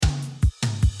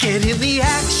Get in the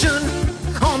action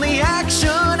on the Action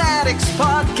Addicts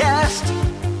podcast.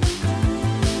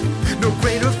 No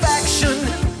greater faction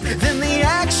than the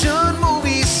action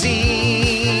movie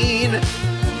scene.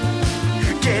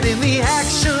 Get in the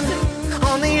action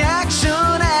on the Action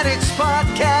Addicts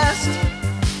podcast.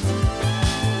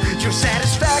 Your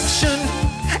satisfaction,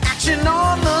 action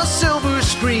on the silver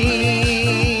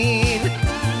screen.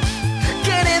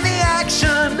 Get in the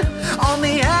action on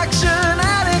the Action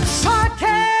Addicts podcast.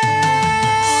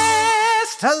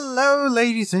 Hello,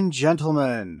 ladies and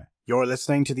gentlemen. You're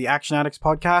listening to the Action Addicts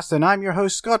podcast, and I'm your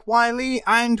host, Scott Wiley,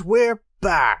 and we're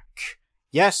back.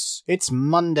 Yes, it's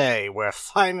Monday. We're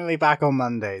finally back on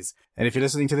Mondays. And if you're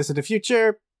listening to this in the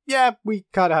future, yeah, we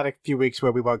kind of had a few weeks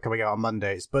where we weren't coming out on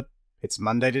Mondays, but it's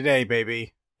Monday today,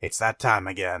 baby. It's that time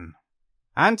again.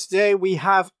 And today we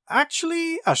have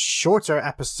actually a shorter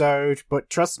episode, but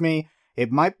trust me,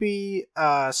 it might be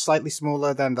slightly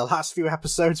smaller than the last few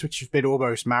episodes, which have been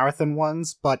almost marathon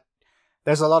ones, but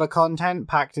there's a lot of content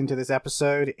packed into this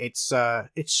episode. It's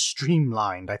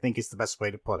streamlined, I think is the best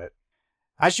way to put it.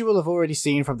 As you will have already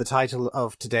seen from the title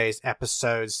of today's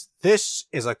episodes, this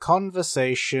is a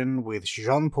conversation with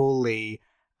Jean-Paul Lee,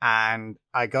 and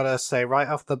I gotta say right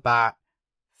off the bat,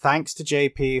 thanks to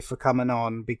JP for coming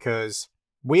on, because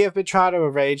we have been trying to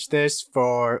arrange this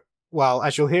for, well,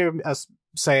 as you'll hear us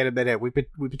say in a minute, we've been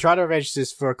trying to arrange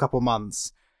this for a couple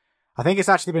months. I think it's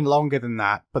actually been longer than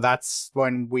that, but that's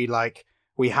when we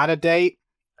had a date,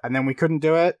 and then we couldn't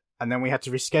do it, and then we had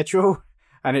to reschedule,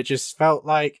 and it just felt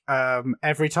like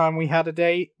every time we had a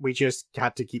date, we just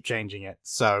had to keep changing it.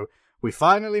 So we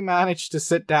finally managed to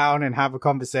sit down and have a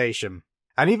conversation.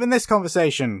 And even this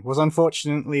conversation was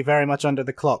unfortunately very much under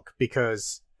the clock,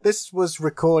 because this was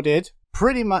recorded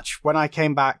pretty much when I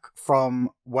came back from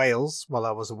Wales while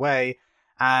I was away,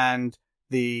 and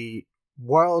the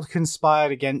world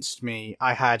conspired against me.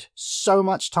 I had so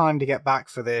much time to get back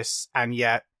for this, and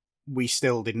yet we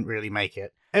still didn't really make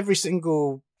it. Every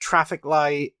single traffic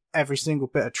light, every single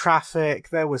bit of traffic,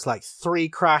 there was like 3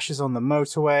 crashes on the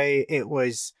motorway. It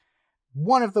was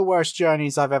one of the worst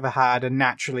journeys I've ever had, and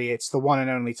naturally it's the one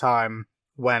and only time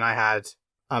when I had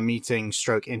a meeting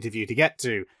stroke interview to get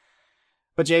to.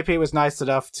 But JP was nice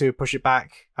enough to push it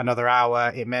back another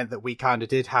hour. It meant that we kind of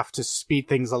did have to speed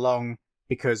things along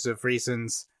because of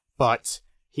reasons, but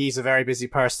he's a very busy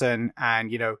person,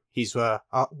 and, you know, he's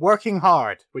working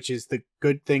hard, which is the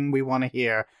good thing we want to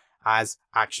hear as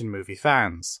action movie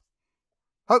fans.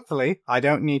 Hopefully, I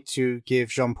don't need to give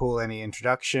Jean-Paul any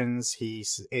introductions. He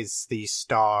is the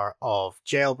star of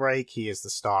Jailbreak. He is the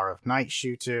star of Night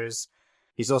Shooters.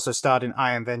 He's also starred in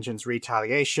I Am Vengeance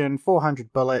Retaliation,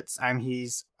 400 Bullets, and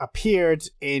he's appeared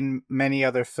in many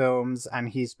other films, and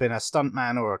he's been a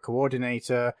stuntman or a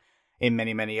coordinator in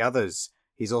many, many others.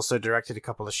 He's also directed a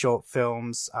couple of short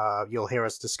films. You'll hear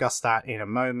us discuss that in a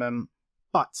moment.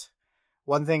 But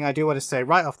one thing I do want to say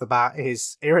right off the bat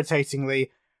is,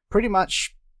 irritatingly, pretty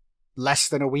much less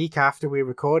than a week after we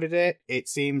recorded it, it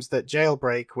seems that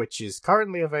Jailbreak, which is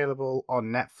currently available on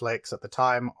Netflix at the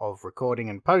time of recording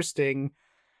and posting,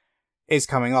 is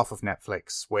coming off of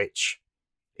Netflix, which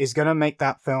is going to make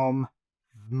that film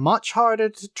much harder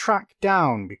to track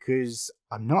down, because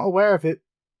I'm not aware of it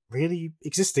really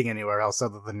existing anywhere else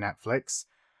other than Netflix.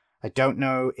 I don't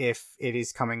know if it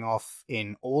is coming off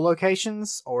in all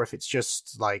locations, or if it's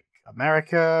just like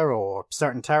America or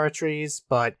certain territories,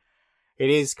 but it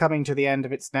is coming to the end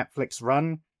of its Netflix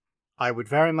run. I would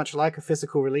very much like a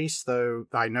physical release, though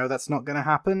I know that's not going to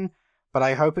happen, but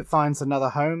I hope it finds another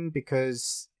home,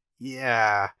 because,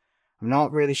 yeah, I'm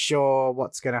not really sure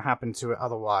what's going to happen to it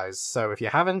otherwise. So if you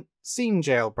haven't seen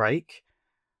Jailbreak,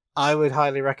 I would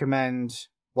highly recommend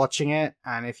watching it,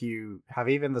 and if you have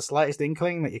even the slightest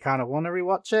inkling that you kind of want to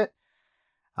rewatch it,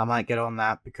 I might get on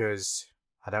that, because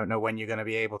I don't know when you're going to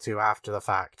be able to after the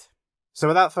fact. So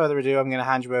without further ado, I'm going to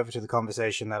hand you over to the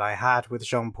conversation that I had with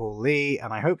Jean-Paul Lee,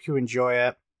 and I hope you enjoy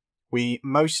it. We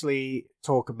mostly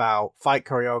talk about fight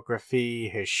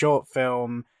choreography, his short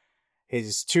film,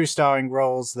 his 2 starring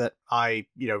roles that I,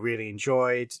 really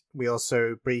enjoyed. We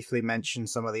also briefly mentioned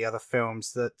some of the other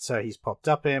films that he's popped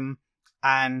up in,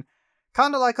 and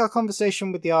kind of like our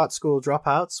conversation with the art school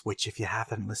dropouts, which if you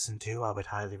haven't listened to, I would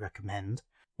highly recommend.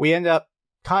 We end up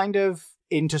kind of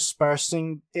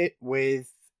interspersing it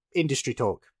with industry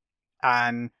talk.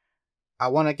 And I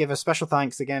want to give a special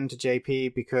thanks again to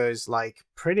JP, because like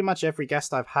pretty much every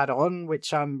guest I've had on,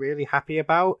 which I'm really happy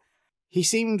about, he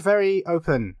seemed very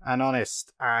open and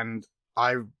honest, and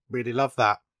I really love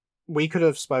that. We could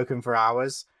have spoken for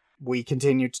hours. We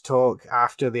continued to talk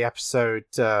after the episode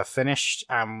finished,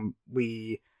 and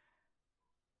we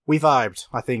we vibed,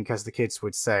 I think, as the kids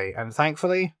would say. And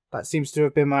thankfully, that seems to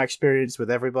have been my experience with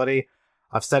everybody.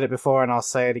 I've said it before and I'll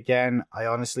say it again. I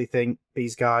honestly think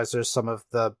these guys are some of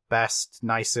the best,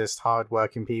 nicest,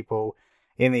 hardworking people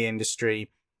in the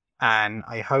industry. And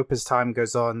I hope as time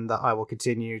goes on that I will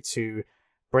continue to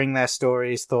bring their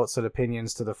stories, thoughts, and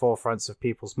opinions to the forefronts of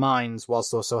people's minds,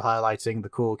 whilst also highlighting the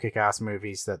cool kick-ass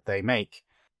movies that they make.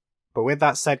 But with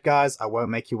that said, guys, I won't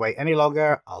make you wait any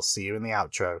longer. I'll see you in the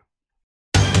outro.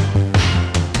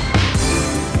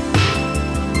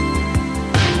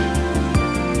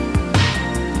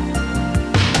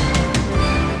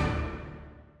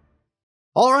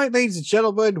 Alright, ladies and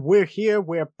gentlemen, we're here,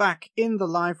 we're back in the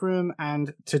live room,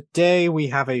 and today we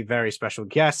have a very special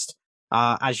guest.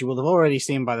 As you will have already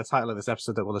seen by the title of this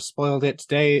episode that will have spoiled it,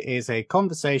 today is a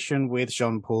conversation with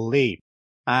Jean-Paul Lee.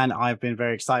 And I've been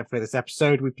very excited for this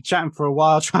episode. We've been chatting for a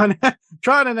while, trying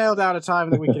to nail down a time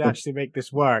that we could actually make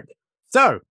this work.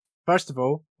 So, first of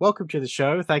all, welcome to the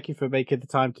show. Thank you for making the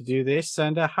time to do this.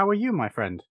 And how are you, my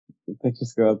friend? Thank you,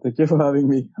 Scott. Thank you for having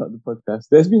me on the podcast.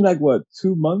 There's been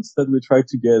 2 months that we tried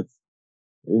to get,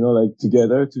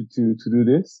 together to do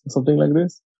this, something like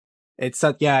this.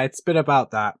 It's been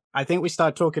about that. I think we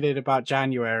started talking in about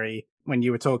January when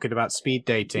you were talking about speed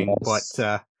dating, yes.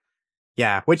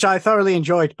 But which I thoroughly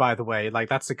enjoyed, by the way. Like,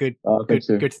 that's a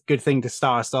good thing to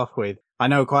start us off with. I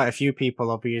know quite a few people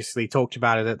obviously talked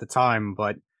about it at the time,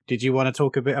 but did you want to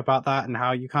talk a bit about that and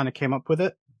how you kind of came up with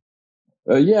it?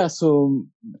 So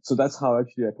that's how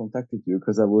actually I contacted you,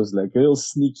 because I was like a little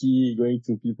sneaky going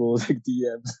to people's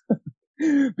DMs.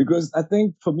 Because I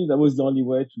think for me that was the only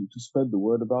way to spread the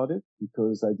word about it,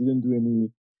 because I didn't do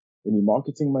any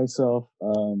marketing myself.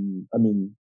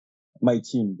 My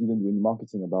team didn't do any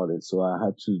marketing about it, so I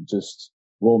had to just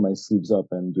roll my sleeves up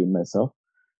and do it myself.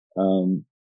 So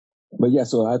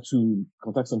I had to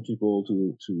contact some people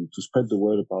to spread the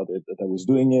word about it, that I was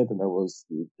doing it and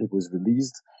it was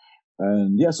released.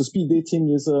 And so speed dating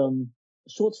is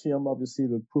short film, obviously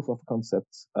the proof of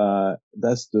concept.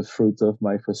 That's the fruit of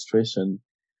my frustration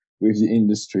with the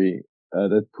industry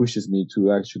that pushes me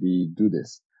to actually do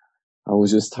this. I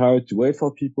was just tired to wait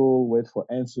for people, wait for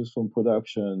answers from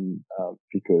production,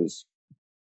 because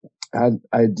I had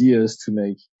ideas to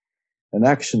make an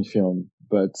action film,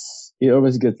 but it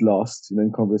always gets lost,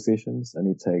 in conversations,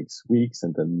 and it takes weeks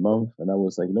and then months. And I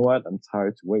was like, you know what? I'm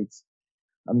tired to wait.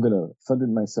 I'm going to fund it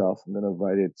myself. I'm going to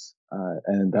write it,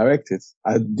 and direct it.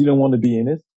 I didn't want to be in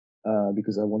it,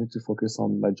 because I wanted to focus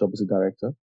on my job as a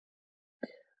director.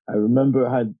 I remember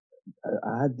I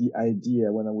had the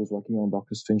idea when I was working on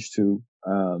Doctor Strange 2.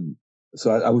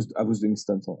 So I was doing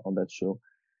stunts on that show,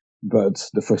 but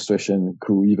the frustration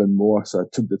grew even more. So I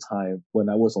took the time when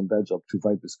I was on that job to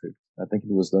write the script. I think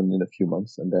it was done in a few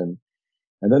months, and then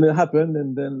it happened,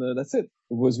 and then that's it.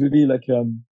 It was really like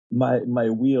my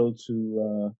will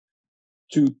to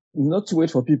not to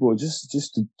wait for people, just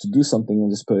to do something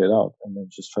and just put it out, and then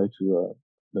just try to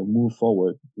move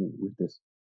forward with this.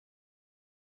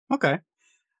 Okay.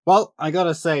 Well, I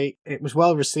gotta say, it was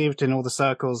well received in all the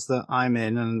circles that I'm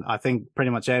in, and I think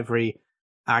pretty much every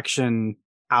action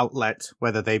outlet,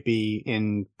 whether they be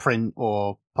in print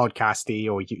or podcasty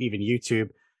or even YouTube,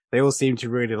 they all seem to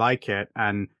really like it.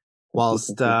 And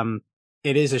whilst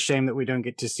it is a shame that we don't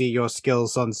get to see your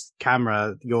skills on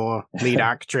camera, your lead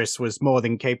actress was more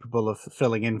than capable of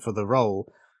filling in for the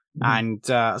role. Mm-hmm.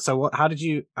 And so how did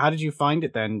you find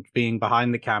it then, being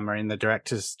behind the camera in the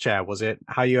director's chair? Was it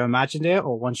how you imagined it,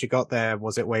 or once you got there,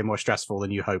 was it way more stressful than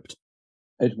you hoped?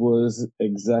 It was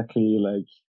exactly like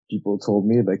people told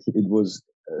me. Like, it was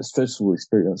a stressful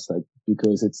experience, like,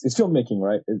 because it's filmmaking,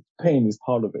 right? Pain is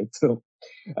part of it. So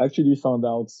I actually found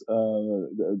out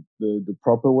the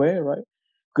proper way, right?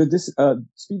 Because this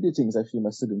speed dating is actually my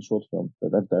second short film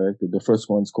that I've directed. The first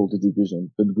one's called The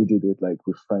Division, but we did it like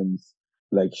with friends.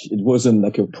 Like, it wasn't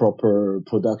like a proper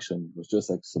production. It was just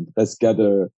like let's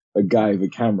gather a guy with a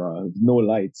camera, no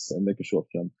lights, and make a short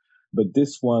film. But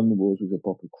this one was with a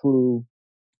proper crew.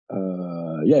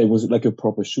 It was like a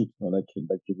proper shoot, like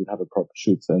you would have a proper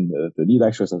shoot, and the lead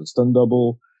actress has a stunt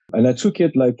double. And I took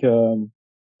it like,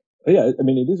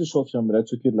 it is a short film, but I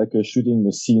took it like shooting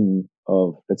a scene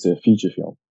of, let's say, a feature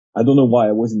film. I don't know why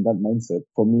I was in that mindset.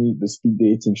 For me, the speed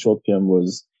dating short film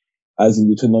was as in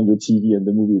you turn on your TV and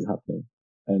the movie is happening.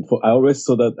 And I always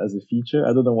saw that as a feature.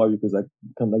 I don't know why, because I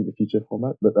kind of like the feature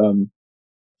format, but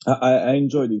I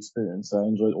enjoyed the experience. I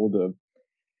enjoyed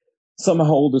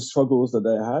somehow all the struggles that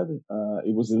I had.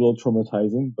 It was a little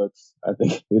traumatizing, but I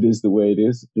think it is the way it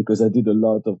is, because I did a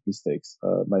lot of mistakes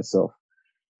myself,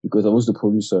 because I was the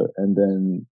producer and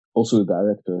then also the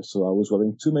director. So I was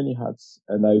wearing too many hats,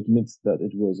 and I admit that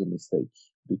it was a mistake,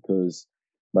 because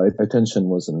my attention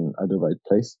wasn't at the right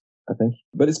place, I think.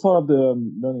 But it's part of the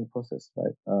learning process,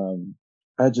 right?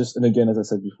 And again, as I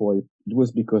said before, it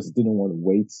was because I didn't want to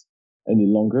wait any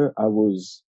longer. I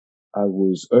was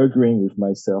arguing with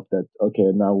myself that,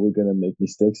 okay, now we're going to make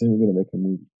mistakes and we're going to make a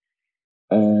movie.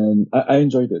 And I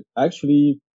enjoyed it.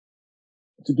 Actually,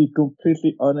 to be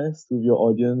completely honest with your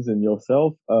audience and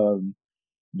yourself,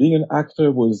 being an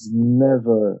actor was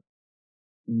never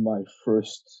my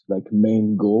first like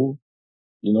main goal.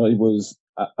 You know, I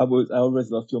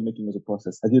always loved filmmaking as a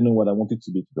process. I didn't know what I wanted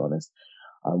to be be honest.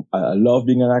 I love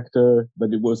being an actor,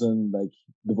 but it wasn't like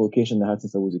the vocation I had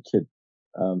since I was a kid.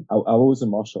 I was a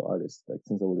martial artist, like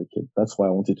since I was a kid. That's why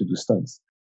I wanted to do stunts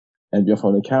and be in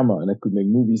front of the camera, and I could make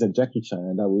movies like Jackie Chan,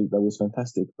 and that was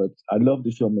fantastic. But I love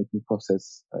the filmmaking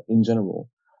process in general,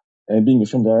 and being a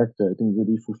film director, I think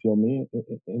really fulfilled me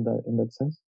in that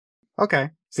sense. Okay.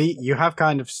 See, you have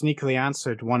kind of sneakily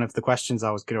answered one of the questions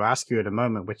I was going to ask you in a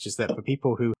moment, which is that for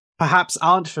people who perhaps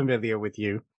aren't familiar with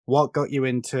you, what got you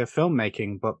into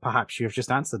filmmaking? But perhaps you've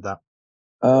just answered that.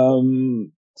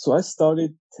 So I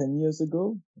started 10 years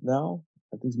ago now.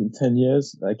 I think it's been 10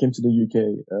 years. I came to the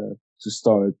UK to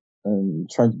start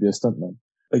trying to be a stuntman.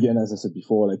 Again, as I said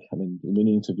before, like, I mean, in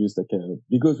many interviews, like,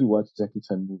 because we watch Jackie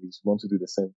Chan movies, we want to do the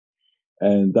same.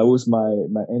 And that was my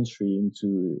entry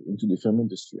into the film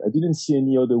industry. I didn't see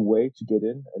any other way to get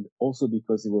in. And also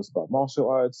because it was about martial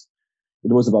arts,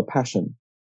 it was about passion.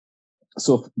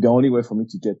 So the only way for me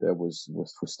to get there was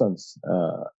for stunts.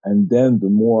 And then the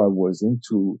more I was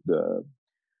into the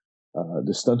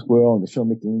stunt world and the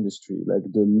filmmaking industry, like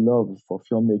the love for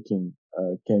filmmaking,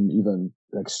 came even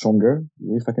like stronger,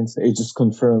 if I can say. It just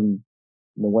confirmed,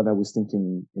 you know, what I was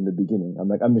thinking in the beginning.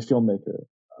 I'm a filmmaker.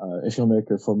 A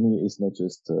filmmaker for me is not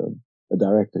just a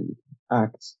director. You can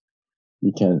act,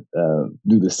 you can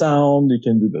do the sound, you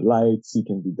can do the lights, you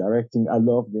can be directing. I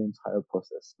love the entire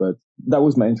process, but that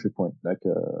was my entry point, like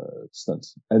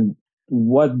stunts. And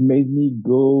what made me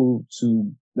go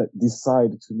to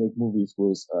decide to make movies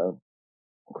was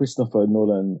Christopher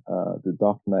Nolan, The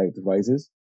Dark Knight Rises.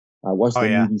 I watched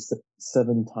the movie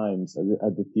 7 times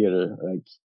at the theater, like,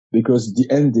 because the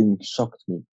ending shocked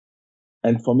me.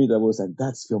 And for me, that was like,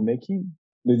 that's filmmaking.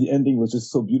 The ending was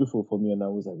just so beautiful for me. And I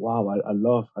was like, wow,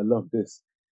 I love this.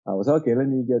 I was like, okay, let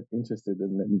me get interested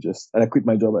and and I quit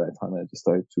my job at that time. And I just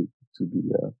started to be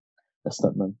a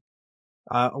stuntman.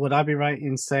 Would I be right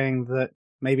in saying that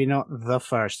maybe not the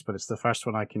first, but it's the first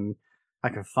one I can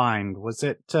find? Was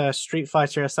it Street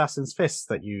Fighter Assassin's Fist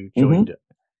that you joined?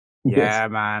 Mm-hmm. Yeah,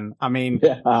 yes. Man. I mean,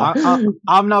 Yeah.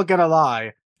 I'm not gonna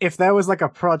lie. If there was like a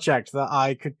project that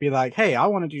I could be like, hey, I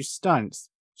want to do stunts,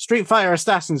 Street Fighter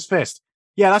Assassin's Fist.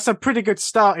 Yeah, that's a pretty good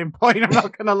starting point. I'm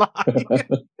not gonna lie.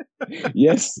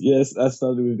 yes. I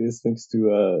started with this thanks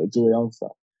to Joey Ansa,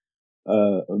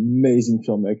 amazing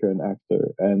filmmaker and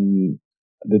actor. And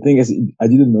the thing is, I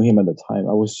didn't know him at the time.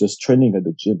 I was just training at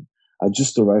the gym. I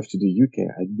just arrived to the UK.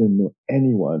 I didn't know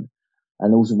anyone.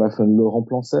 And I was with my friend Laurent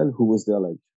Plancel, who was there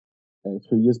like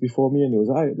 3 years before me. And he was,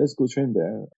 all right, let's go train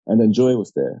there. And then Joey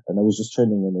was there. And I was just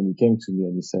training. And then he came to me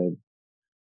and he said,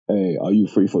 hey, are you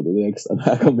free for the next? And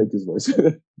I can't make his voice.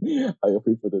 Are you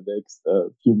free for the next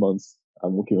few months?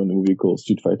 I'm working on a movie called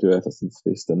Street Fighter Assassin's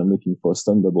Fist. And I'm looking for a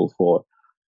stunt double for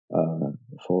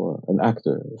an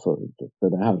actor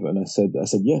that I have. And I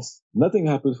said yes. Nothing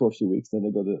happened for a few weeks. Then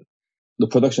I got the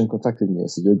production contacted me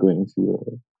and said, you're going to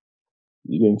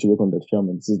work on that film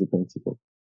and this is the principal.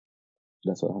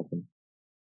 That's what happened.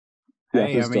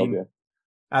 Hey, I mean,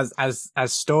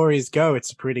 as stories go,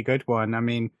 it's a pretty good one. I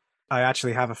mean, I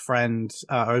actually have a friend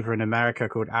over in America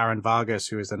called Aaron Vargas,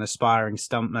 who is an aspiring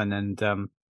stuntman, and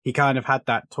he kind of had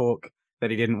that talk that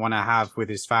he didn't want to have with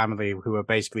his family, who were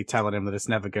basically telling him that it's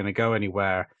never going to go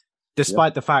anywhere,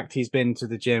 despite the fact he's been to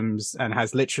the gyms and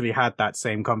has literally had that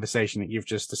same conversation that you've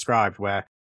just described, where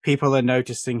people are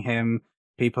noticing him,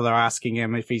 people are asking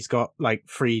him if he's got like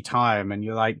free time, and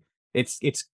you're like, it's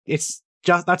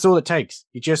just, that's all it takes.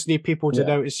 You just need people to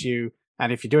notice you.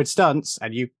 And if you're doing stunts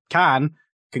and you can,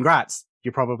 congrats.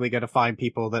 You're probably going to find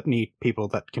people that need people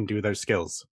that can do those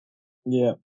skills.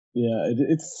 Yeah.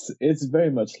 It's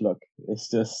very much luck. It's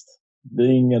just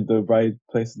being at the right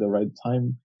place at the right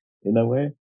time in a way.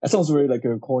 That sounds very like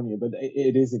a corny, but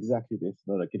it is exactly this.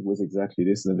 You know, like it was exactly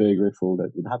this. And I'm very grateful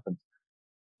that it happened.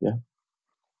 Yeah.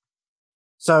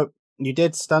 So you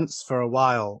did stunts for a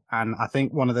while, and I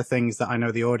think one of the things that I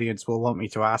know the audience will want me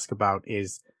to ask about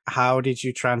is how did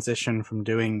you transition from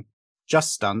doing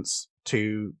just stunts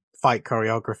to fight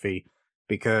choreography?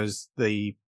 Because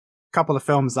the couple of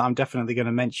films that I'm definitely going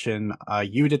to mention,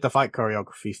 you did the fight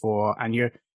choreography for, and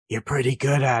you're pretty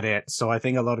good at it. So I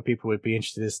think a lot of people would be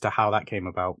interested as to how that came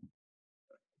about.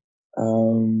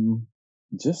 Um,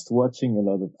 just watching a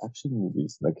lot of action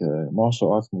movies, like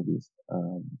martial arts movies.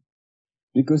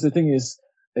 Because the thing is,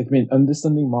 like, I mean,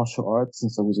 understanding martial arts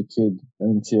since I was a kid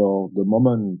until the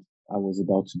moment I was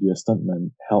about to be a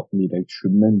stuntman helped me like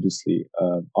tremendously.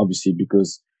 Obviously,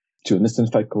 because to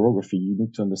understand fight choreography, you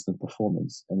need to understand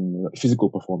performance and physical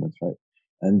performance, right?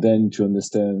 And then to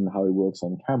understand how it works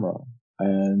on camera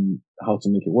and how to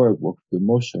make it work with the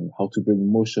motion, how to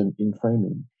bring motion in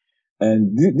framing.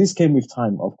 And this came with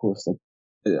time, of course. Like,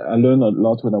 I learned a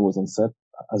lot when I was on set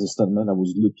as a stuntman. I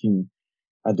was looking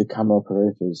at the camera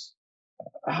operators,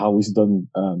 how it's done,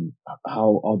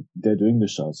 how are they doing the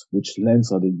shots, which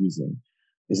lens are they using?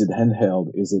 Is it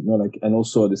handheld? Is it not like, and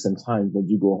also at the same time, when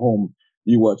you go home,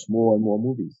 you watch more and more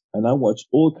movies. And I watch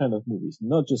all kind of movies,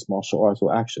 not just martial arts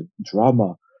or action,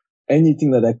 drama, anything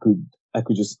that I could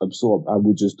just absorb. I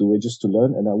would just do it just to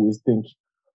learn. And I always think,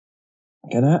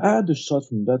 can I add a shot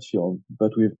from that film,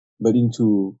 but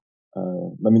into,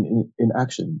 in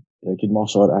action, like in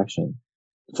martial art action?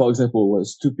 For example, a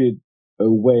stupid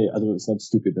way, I don't know, it's not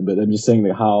stupid, but I'm just saying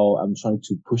like how I'm trying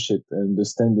to push it and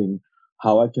understanding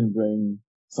how I can bring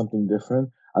something different.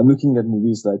 I'm looking at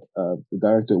movies like, the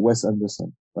director Wes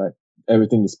Anderson, right?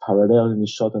 Everything is parallel in the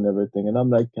shot and everything. And I'm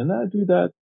like, can I do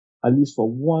that at least for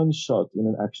one shot in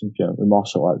an action film, a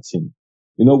martial arts scene?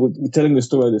 You know, we're telling the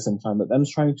story at the same time, but I'm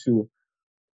trying to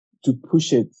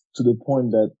push it to the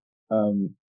point that,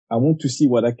 I want to see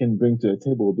what I can bring to the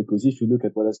table, because if you look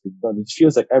at what has been done, it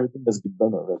feels like everything has been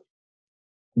done already.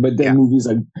 But then Yeah. movies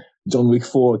like John Wick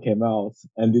 4 came out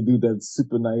and they do that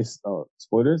super nice,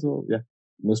 spoilers, or yeah,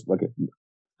 most, okay.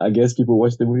 I guess people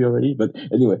watched the movie already, but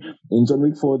anyway, in John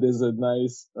Wick 4, there's a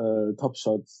nice, top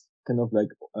shots, kind of like,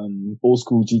 old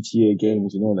school GTA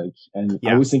games, you know, like, and I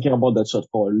Yeah. was thinking about that shot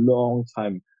for a long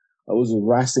time. I was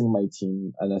harassing my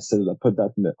team and I said, I put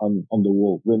that on the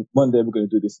wall. When one day we're going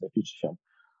to do this in a future film.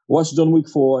 Watch John Wick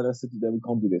 4 and I said to them, we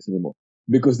can't do this anymore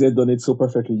because they've done it so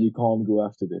perfectly. You can't go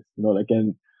after this, you know, like,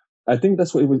 and I think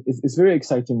that's what it was. It's very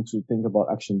exciting to think about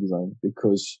action design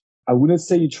because I wouldn't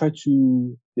say you try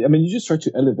to, I mean, you just try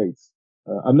to elevate.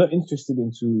 I'm not interested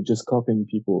into just copying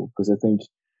people because I think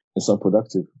it's not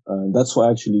productive. And that's why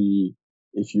actually,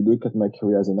 if you look at my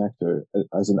career as an actor,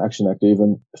 as an action actor,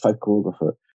 even fight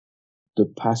choreographer, the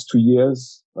past 2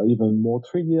 years or even more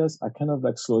 3 years, I kind of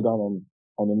like slow down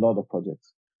on a lot of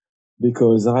projects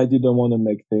because I didn't want to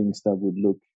make things that would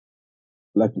look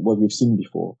like what we've seen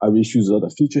before. I refused a lot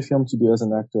of feature film to be as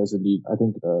an actor, as a lead, I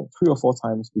think 3 or 4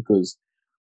 times because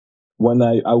when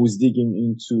I was digging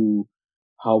into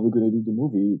how we're going to do the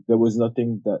movie, there was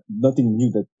nothing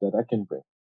new that I can bring.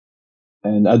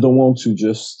 And I don't want to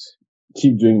just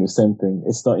keep doing the same thing.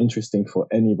 It's not interesting for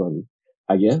anybody,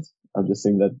 I guess. I'm just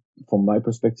saying that from my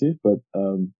perspective, but,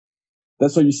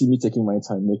 that's why you see me taking my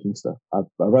time making stuff. I'd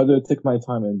rather take my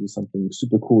time and do something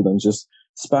super cool than just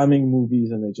spamming movies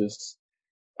and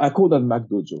I call that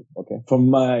McDojo, okay?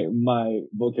 From my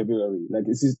vocabulary. Like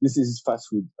this is fast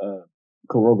food,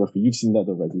 choreography. You've seen that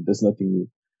already. There's nothing new.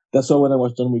 That's why when I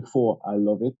watch John Wick 4, I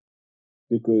love it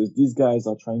because these guys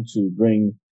are trying to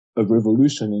bring a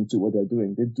revolution into what they're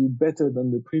doing. They do better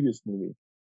than the previous movie.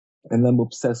 And I'm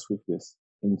obsessed with this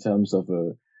in terms of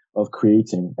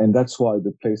creating. And that's why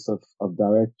the place of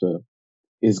director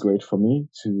is great for me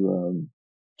to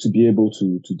be able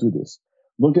to do this.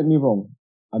 Don't get me wrong.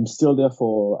 I'm still there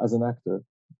as an actor,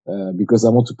 because I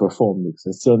want to perform this.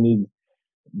 I still need,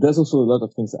 there's also a lot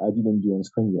of things that I didn't do on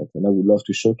screen yet and I would love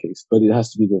to showcase, but it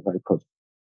has to be the right project.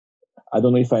 I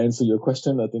don't know if I answered your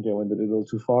question. I think I went a little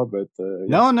too far, but,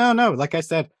 yeah. No. Like I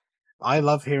said, I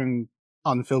love hearing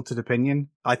unfiltered opinion.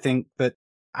 I think that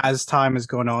as time has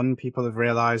gone on, people have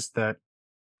realized that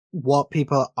what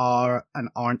people are and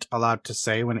aren't allowed to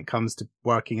say when it comes to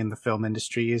working in the film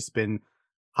industry has been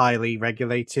highly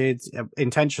regulated,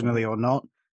 intentionally or not.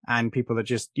 And people are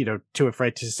just, too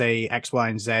afraid to say X, Y,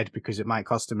 and Z because it might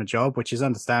cost them a job, which is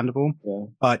understandable. Yeah.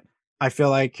 But I feel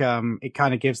like it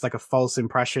kind of gives like a false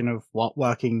impression of what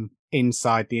working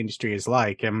inside the industry is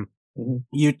like. And Mm-hmm.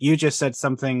 you just said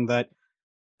something that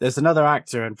there's another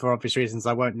actor, and for obvious reasons,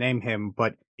 I won't name him,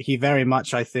 but he very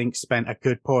much, I think, spent a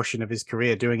good portion of his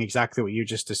career doing exactly what you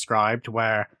just described,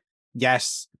 where,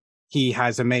 yes, he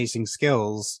has amazing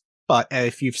skills, but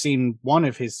if you've seen one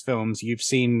of his films, you've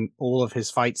seen all of his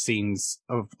fight scenes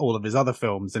of all of his other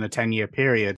films in a 10-year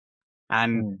period.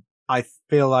 And I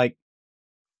feel like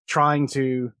trying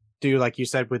to do, like you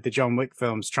said, with the John Wick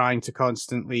films, trying to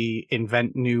constantly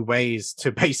invent new ways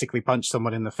to basically punch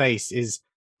someone in the face is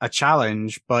a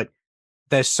challenge, but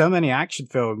there's so many action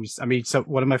films. I mean, so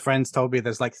one of my friends told me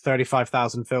there's like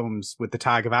 35,000 films with the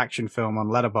tag of action film on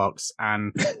Letterboxd,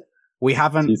 and we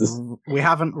haven't Jesus. we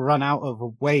haven't run out of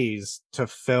ways to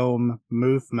film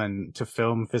movement, to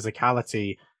film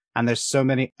physicality, and there's so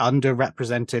many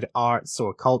underrepresented arts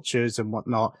or cultures and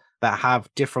whatnot that have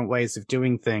different ways of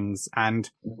doing things. And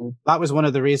that was one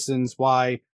of the reasons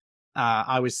why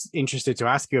I was interested to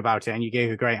ask you about it, and you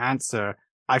gave a great answer.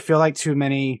 I feel like too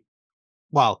many.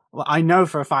 Well, I know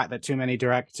for a fact that too many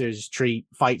directors treat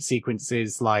fight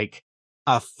sequences like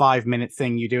a 5-minute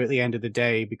thing you do at the end of the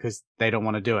day because they don't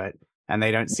want to do it and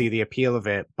they don't see the appeal of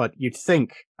it. But you'd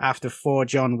think after 4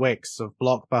 John Wicks of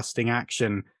blockbusting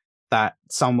action that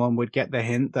someone would get the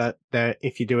hint that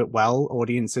if you do it well,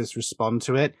 audiences respond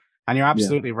to it. And you're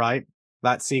absolutely right.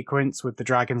 That sequence with the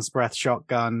Dragon's Breath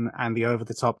shotgun and the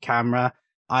over-the-top camera,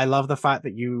 I love the fact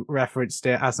that you referenced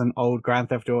it as an old Grand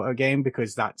Theft Auto game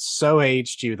because that so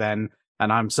aged you then.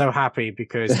 And I'm so happy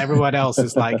because everyone else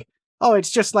is like, oh,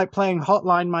 it's just like playing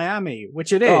Hotline Miami,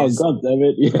 which it Oh, is. God damn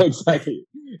it. Yeah, exactly.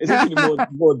 It's actually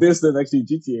more this than actually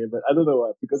GTA, but I don't know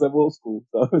why, because I'm old school.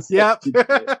 So it's Yep.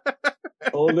 GTA.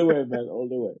 All the way, man, all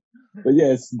the way. But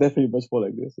yeah, it's definitely much more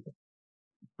like this.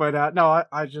 But no,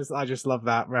 I just love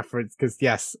that reference because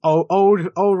yes, old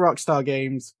Rockstar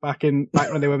games back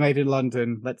when they were made in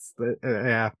London.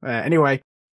 Anyway,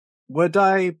 would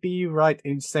I be right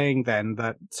in saying then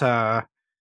that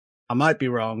I might be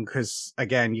wrong because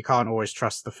again, you can't always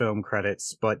trust the film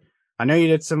credits, but I know you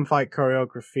did some fight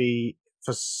choreography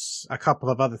for a couple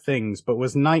of other things. But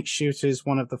was Night Shooters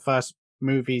one of the first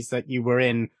movies that you were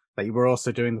in that you were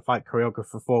also doing the fight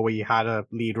choreographer for, where you had a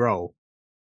lead role?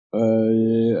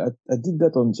 I did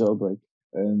that on Jailbreak,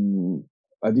 and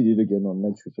I did it again on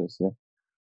Night Shooters, yeah.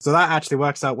 So that actually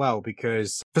works out well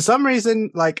because for some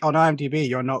reason, like on IMDb,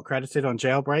 you're not credited on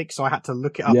Jailbreak. So I had to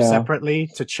look it up separately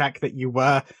to check that you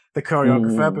were the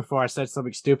choreographer before I said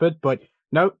something stupid. But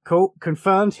no, cool.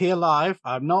 Confirmed here live.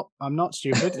 I'm not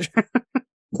stupid.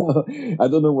 I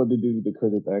don't know what they do with the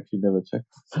credit. I actually never checked.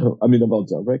 So, I mean, about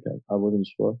Jailbreak, I wasn't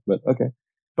sure, but okay.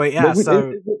 But yeah,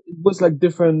 it was like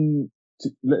different.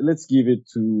 Let's give it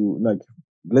to, like,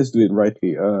 let's do it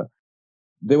rightly.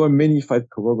 There were many fight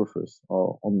choreographers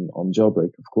on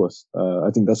Jailbreak, of course. I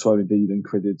think that's why they didn't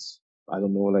credit, I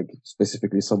don't know, like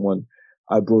specifically someone.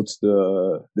 I brought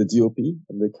the DOP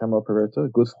and the camera operator,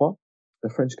 Godefroy, a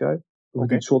French guy who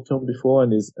did short film before,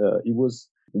 and he was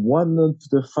one of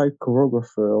the fight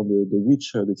choreographer on the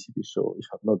Witcher, the TV show, if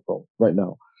I'm not wrong, right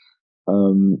now.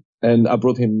 And I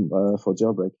brought him for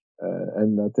Jailbreak,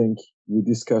 and I think we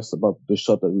discussed about the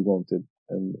shot that we wanted,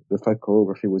 and the fight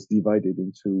choreography was divided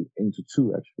into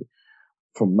two actually,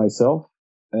 from myself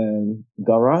and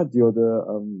Dara, the other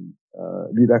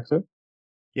lead actor.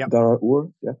 Yep. Dara Ur,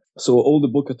 yeah. So all the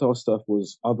Bo-Katan stuff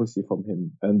was obviously from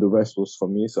him, and the rest was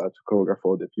from me. So I had to choreograph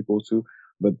all the people too.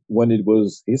 But when it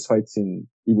was his fight scene,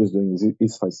 he was doing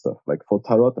his fight stuff. Like for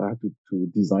Tarot, I had to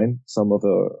design some of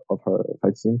her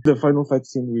fight scene. The final fight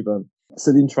scene with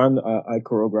Celine Tran, I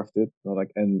choreographed it,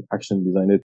 and action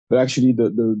designed it. But actually,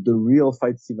 the real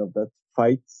fight scene of that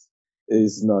fight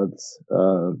is not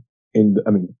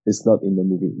it's not in the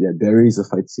movie. Yeah, there is a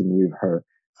fight scene with her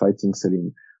fighting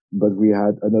Celine, but we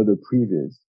had another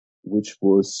previous which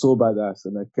was so badass,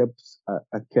 and I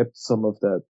kept some of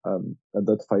that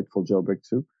fight for Jailbreak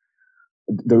too.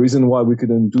 The reason why we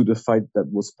couldn't do the fight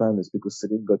that was planned is because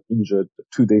Celine got injured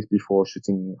 2 days before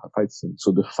shooting a fight scene.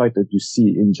 So the fight that you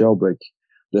see in Jailbreak,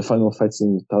 the final fight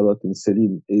scene with Talot and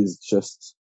Celine, is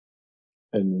just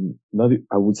not,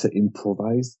 I would say,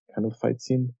 improvised kind of fight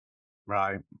scene.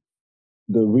 Right.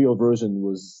 The real version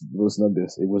was not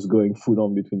this. It was going full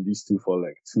on between these two for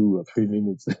like 2 or 3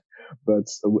 minutes. But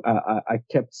I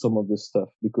kept some of this stuff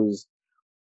because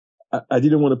I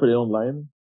didn't want to put it online.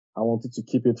 I wanted to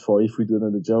keep it for if we do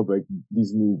another Jailbreak,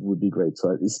 this move would be great.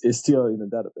 So it's still in a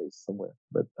database somewhere.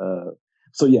 But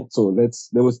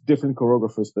there was different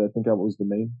choreographers, but I think I was the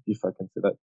main, if I can say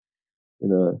that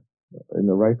in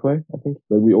the right way, I think.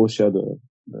 But we all share the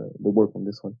work on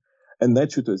this one. And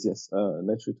Night Shooters, yes.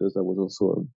 Night Shooters, I was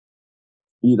also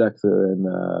a lead actor, and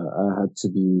I had to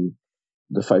be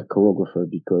the fight choreographer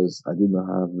because I did not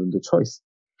have the choice.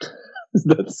 It's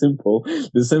that simple.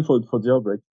 The same for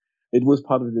Jailbreak. It was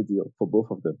part of the deal for both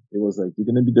of them. It was like, you're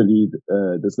going to be the lead,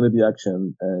 there's going to be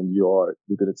action, and you're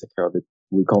going to take care of it.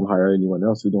 We can't hire anyone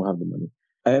else. We don't have the money.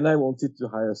 And I wanted to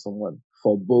hire someone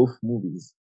for both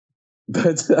movies,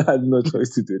 but I had no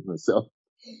choice to do it myself.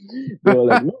 They were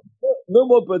like, no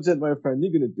more budget, my friend.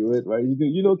 You're going to do it, right?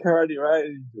 You know karate, right?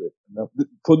 You do it. Now, the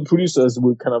producers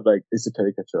would kind of like, it's a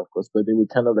caricature, of course, but they would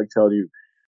kind of like tell you,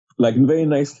 like very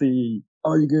nicely,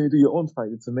 oh, you're going to do your own fight.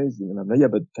 It's amazing. And I'm like, yeah,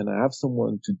 but can I have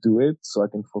someone to do it so I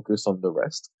can focus on the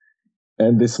rest?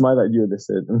 And they smile at you and they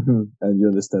said, and you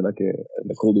understand, okay, and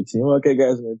they call the team, okay,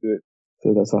 guys, we're going to do it.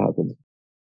 So that's what happened.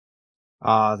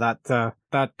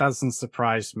 That doesn't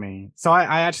surprise me. So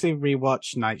I actually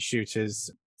rewatched Night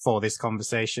Shooters for this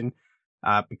conversation,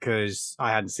 because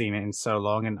I hadn't seen it in so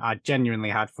long, and I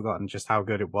genuinely had forgotten just how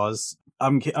good it was.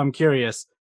 I'm curious,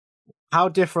 how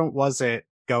different was it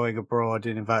going abroad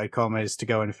in inverted commas to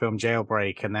go and film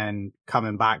Jailbreak and then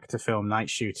coming back to film Night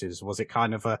Shooters? Was it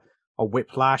kind of a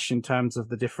whiplash in terms of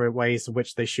the different ways in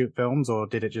which they shoot films, or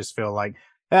did it just feel like,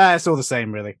 it's all the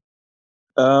same, really?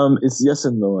 It's yes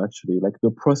and no, actually. Like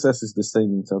the process is the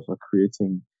same in terms of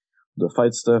creating the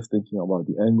fight stuff, thinking about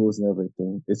the angles and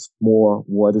everything. It's more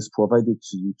what is provided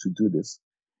to you to do this.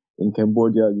 In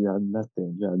Cambodia, you had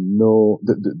nothing. You had no,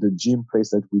 the gym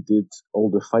place that we did all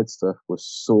the fight stuff was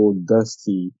so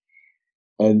dusty,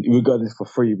 and we got it for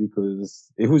free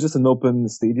because it was just an open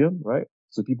stadium, right?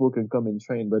 So people can come and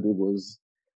train, but there was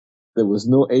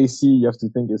no AC. You have to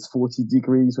think it's 40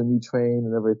 degrees when you train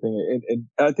and everything. And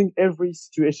I think every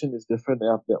situation is different. They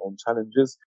have their own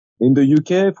challenges. In the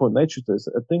UK, for night shooters,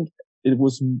 I think it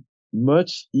was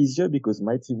much easier because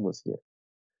my team was here.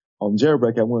 On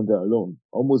Jailbreak, I went there alone.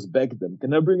 Almost begged them,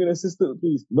 can I bring an assistant,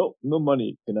 please? Nope, no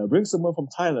money. Can I bring someone from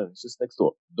Thailand? It's just next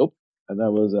door. Nope. And I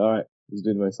was, all right, just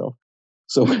doing it myself.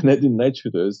 So when I did night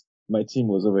shooters, my team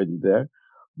was already there,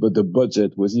 but the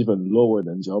budget was even lower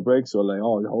than Jailbreak. So like,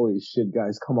 oh, holy shit,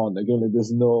 guys, come on. Like,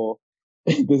 there's no,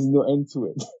 there's no end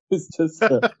to it. It's just,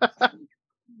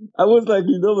 I was like,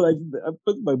 like I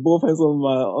put my both hands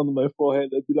on my forehead.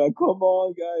 I'd be like, come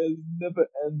on, guys, it never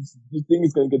ends. You think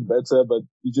it's gonna get better, but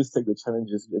you just take the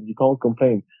challenges and you can't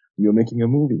complain. You're making a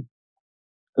movie.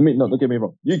 I mean, no, don't get me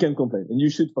wrong. You can complain, and you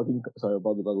should fucking sorry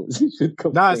about the bad words. You should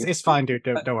complain. No, it's fine, dude.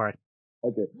 Don't worry.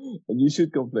 Okay, and you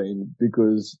should complain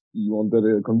because you want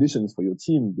better conditions for your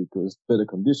team because better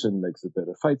condition makes a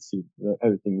better fight scene.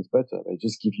 Everything is better. They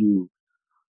just give you,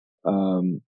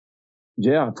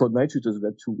 for night shooters, we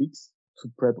had 2 weeks to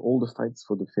prep all the fights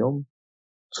for the film.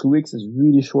 2 weeks is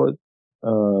really short.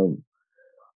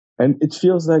 And it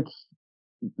feels like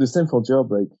the same for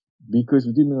Jailbreak because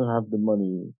we didn't have the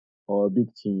money or a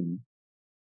big team.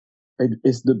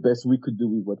 It's the best we could do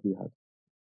with what we had.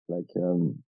 Like,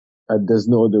 there's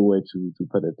no other way to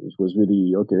put it. It was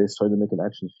really, okay, let's try to make an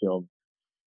action film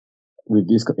with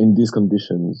in these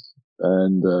conditions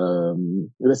and,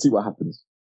 let's see what happens.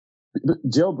 But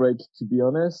Jailbreak, to be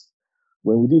honest,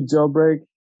 when we did Jailbreak,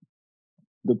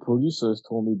 the producers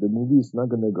told me the movie is not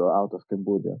going to go out of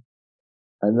Cambodia.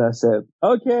 And I said,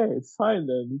 okay, it's fine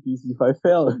then, because if I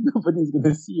fail, nobody's going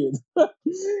to see it.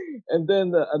 And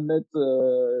then I met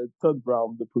Todd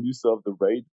Brown, the producer of The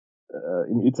Raid,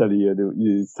 in Italy.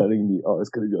 He's telling me, oh, it's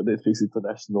going to be on Netflix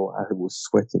International. I was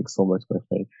sweating so much, my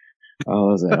friend. I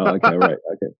was like, oh, okay, right,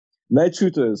 okay. Night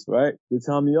Shooters, right? They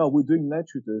tell me, oh, we're doing Night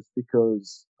Shooters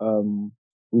because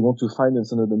we want to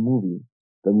finance another movie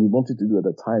that we wanted to do at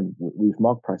the time with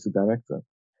Mark Price, the director.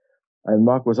 And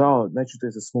Mark was, oh, Night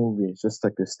Shooters is a small movie. It's just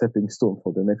like a stepping stone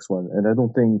for the next one. And I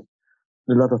don't think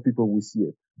a lot of people will see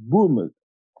it. Boom,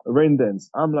 Rain Dance.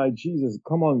 I'm like, Jesus,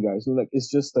 come on, guys. So like,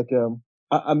 it's just like,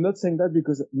 I'm not saying that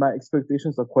because my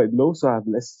expectations are quite low, so I have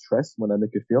less stress when I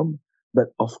make a film. But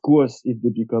of course, if they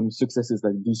become successes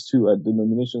like these two, the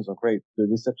nominations are great. The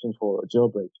reception for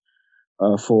Jailbreak,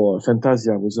 for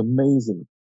Fantasia was amazing.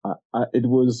 It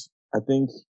was, I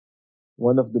think,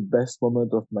 one of the best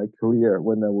moments of my career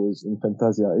when I was in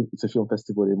Fantasia. It's a film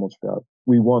festival in Montreal.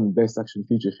 We won Best Action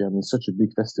Feature Film in such a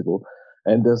big festival.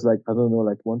 And there's like, I don't know,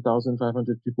 like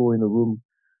 1,500 people in a room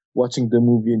watching the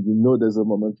movie, and there's a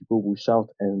moment people will shout,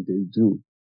 and they do.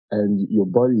 And your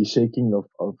body is shaking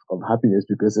of happiness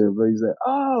because everybody's like,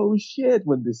 oh shit,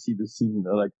 when they see the scene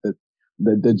like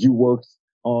that you worked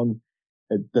on,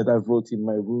 that I wrote in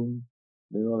my room.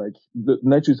 Like the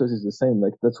Night Shooters is the same.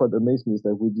 Like that's what amazed me is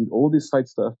that we did all this fight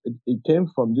stuff. It came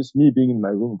from just me being in my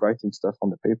room writing stuff on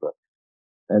the paper,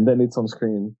 and then it's on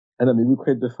screen. And I mean, we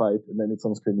create the fight, and then it's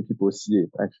on screen, and people see it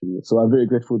actually. So I'm very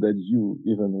grateful that you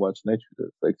even watch Night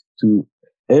Shooters. Like to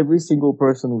every single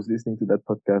person who's listening to that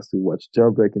podcast who watch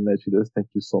Jailbreak and Night Shooters, thank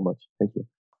you so much. Thank you.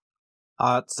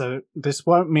 So this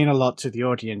won't mean a lot to the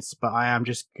audience, but I am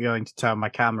just going to turn my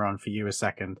camera on for you a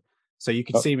second, so you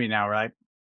can see me now, right?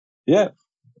 Yeah.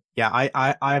 Yeah,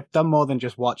 I've done more than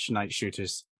just watch Night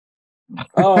Shooters.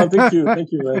 Oh, thank you, man.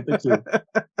 Thank you,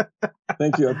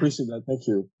 thank you. I appreciate that. Thank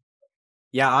you.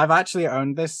 Yeah, I've actually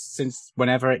owned this since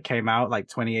whenever it came out, like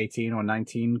 2018 or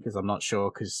 19, because I'm not sure,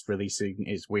 because releasing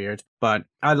is weird. But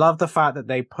I love the fact that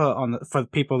they put on, for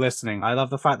people listening, I love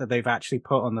the fact that they've actually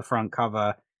put on the front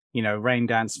cover, Rain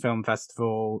Dance Film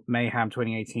Festival, Mayhem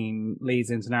 2018,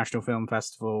 Leeds International Film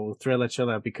Festival, Thriller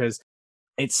Chiller, because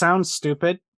It sounds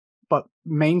stupid, but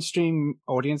mainstream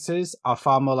audiences are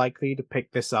far more likely to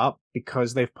pick this up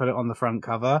because they've put it on the front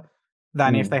cover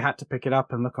than if they had to pick it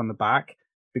up and look on the back.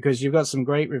 Because you've got some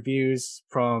great reviews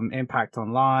from Impact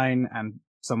Online and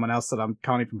someone else that I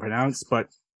can't even pronounce, but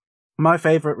my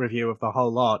favorite review of the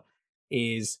whole lot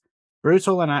is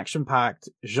brutal and action-packed.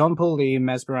 Jean-Paul Lee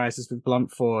mesmerizes with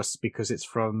blunt force because it's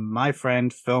from my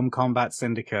friend Film Combat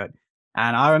Syndicate.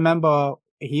 And I remember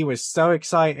he was so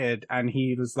excited and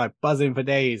he was like buzzing for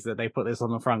days that they put this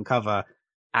on the front cover.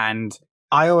 And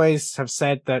I always have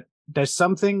said that there's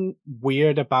something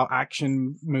weird about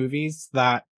action movies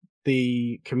that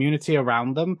the community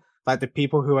around them, like the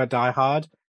people who are diehard,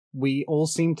 we all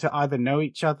seem to either know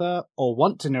each other or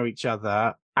want to know each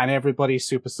other, and everybody's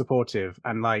super supportive.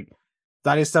 And like,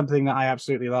 that is something that I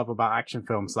absolutely love about action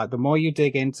films. Like, the more you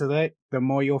dig into it, the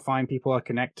more you'll find people are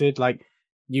connected. Like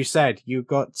you said, you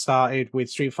got started with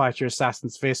Street Fighter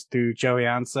Assassin's Fist through Joey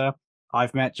Answer.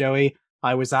 I've met Joey.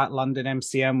 I was at London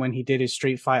MCM when he did his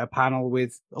Street Fighter panel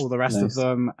with all the rest of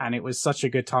them, and it was such a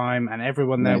good time, and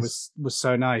everyone there was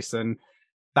so nice. And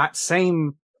that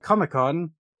same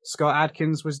Comic-Con, Scott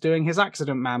Adkins was doing his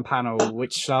Accident Man panel,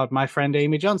 which starred my friend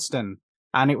Amy Johnston.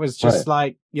 And it was just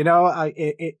like, you know,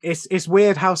 it's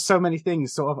weird how so many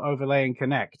things sort of overlay and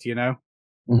connect, you know?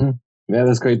 Mm-hmm. Yeah,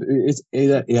 that's great. It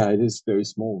is very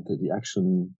small, the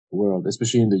action world,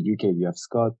 especially in the UK. You have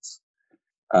Scott.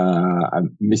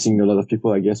 I'm missing a lot of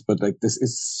people, I guess, but like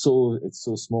it's so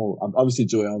small. Obviously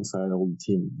Joey Answer and all the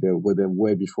team, they were there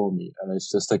way before me. And it's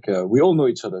just like, we all know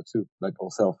each other too, like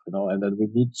ourselves, you know, and then we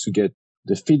need to get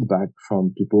the feedback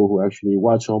from people who actually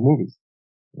watch our movies.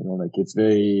 You know, like it's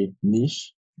very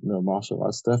niche, you know, martial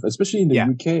arts stuff, especially in the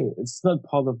UK. It's not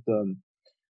part of the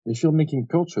filmmaking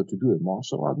culture to do a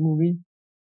martial art movie.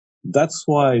 That's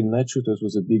why Night Shooters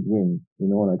was a big win, you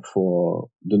know, like for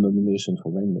the nomination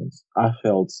for Rainmans. I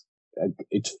felt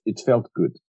it felt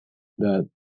good that,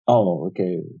 oh,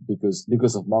 okay,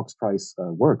 because of Mark's Price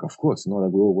work, of course, you know,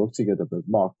 like we all work together, but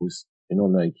Mark was, you know,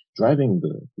 like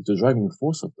the driving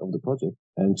force of the project.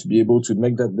 And to be able to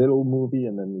make that little movie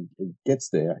and then it gets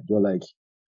there, you're like,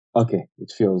 okay,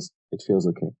 it feels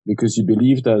okay. Because you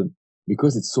believe that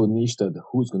because it's so niche that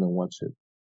who's going to watch it?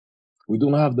 We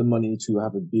don't have the money to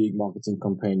have a big marketing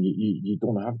campaign. You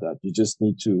don't have that. You just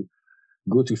need to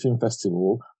go to film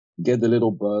festival, get the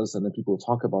little buzz, and then people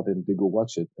talk about it and they go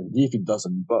watch it. And if it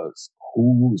doesn't buzz,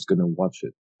 who's going to watch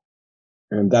it?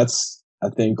 And that's, I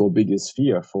think, our biggest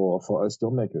fear for us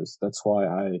filmmakers. That's why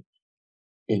I,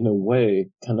 in a way,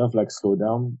 kind of like slow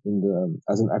down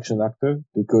as an action actor,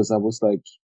 because I was like,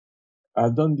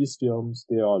 I've done these films.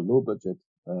 They are low budget,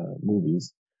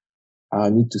 movies. I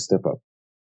need to step up.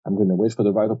 I'm going to wait for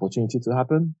the right opportunity to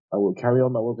happen. I will carry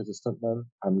on my work as a stuntman.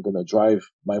 I'm going to drive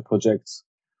my projects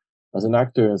as an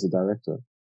actor, as a director.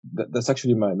 That's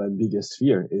actually my biggest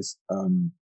fear is,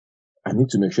 I need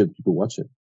to make sure that people watch it.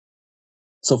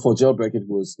 So for Jailbreak, it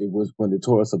was when they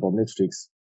told us about Netflix,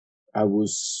 I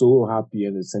was so happy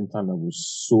and at the same time, I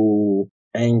was so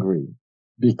angry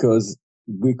because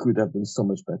we could have done so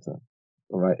much better.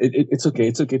 All right. It's okay.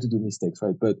 It's okay to do mistakes,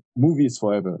 right? But movie is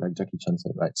forever, like Jackie Chan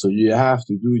said, right? So you have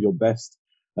to do your best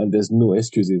and there's no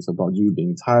excuses about you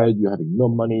being tired, you having no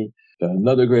money,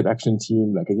 another great action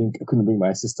team. Like I couldn't bring my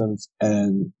assistants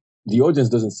and the audience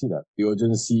doesn't see that. The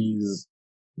audience sees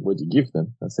what you give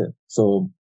them. That's it.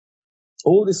 So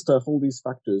all this stuff, all these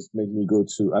factors made me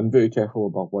I'm very careful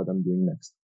about what I'm doing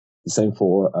next. The same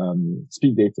for,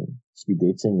 speed dating. Speed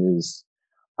dating is,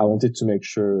 I wanted to make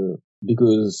sure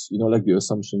because, you know, like the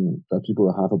assumption that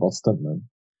people have about stuntmen.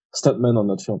 Stuntmen are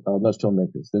not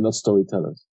filmmakers. They're not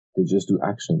storytellers. They just do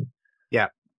action. Yeah.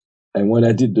 And when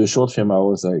I did the short film, I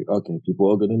was like, okay,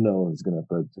 people are going to know it's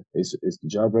the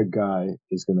Jailbreak guy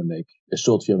is going to make a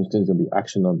short film. It's going to be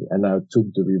action on it. And I took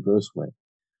the reverse way.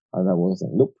 And I was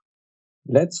like, nope,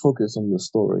 let's focus on the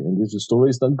story. And if the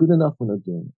story is not good enough, we're not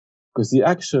doing it. Because the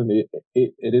action,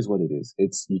 it is what it is.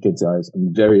 You can tell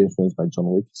I'm very influenced by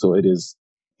John Wick. So it is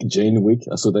Jane Wick.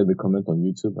 I saw that in the comment on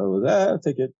YouTube. I was, I'll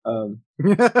take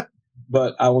it.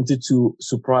 But I wanted to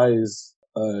surprise,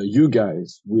 you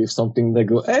guys with something that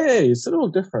go, hey, it's a little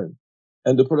different.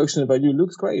 And the production value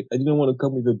looks great. I didn't want to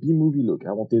come with a B-movie look.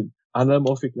 I wanted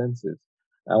anamorphic lenses.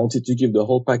 I wanted to give the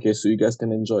whole package so you guys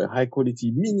can enjoy a high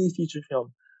quality mini feature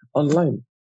film online.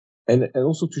 And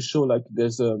also to show like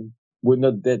we're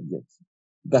not dead yet.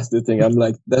 That's the thing. I'm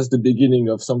like, that's the beginning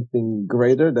of something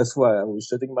greater. That's why I was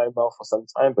shutting my mouth for some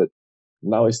time, but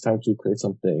now it's time to create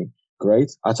something great.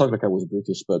 I talk like I was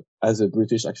British, but as a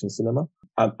British action cinema,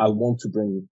 I want to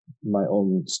bring my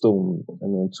own stone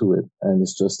and onto it. And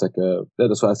it's just like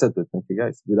that's why I said that. Thank you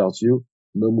guys. Without you,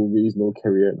 no movies, no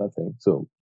career, nothing. So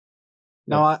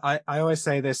yeah. No, I always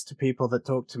say this to people that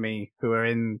talk to me who are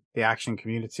in the action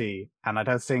community, and I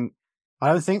don't think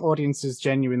audiences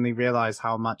genuinely realize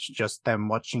how much just them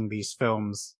watching these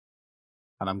films,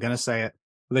 and I'm gonna say it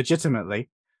legitimately,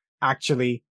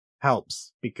 actually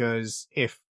helps, because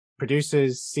if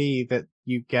producers see that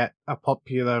you get a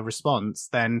popular response,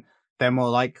 then they're more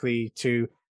likely to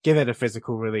give it a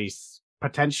physical release,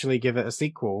 potentially give it a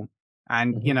sequel.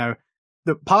 And, Mhm.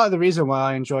 the part of the reason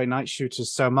why I enjoy Night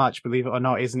Shooters so much, believe it or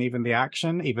not, isn't even the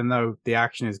action, even though the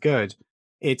action is good.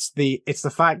 It's the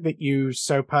fact that you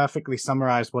so perfectly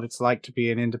summarize what it's like to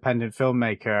be an independent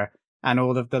filmmaker, and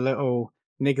all of the little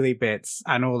niggly bits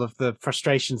and all of the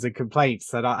frustrations and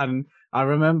complaints and I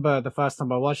remember the first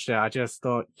time I watched it, I just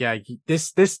thought, yeah,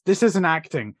 this isn't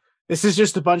acting. This is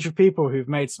just a bunch of people who've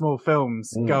made small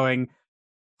films Mm. going,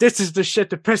 this is the shit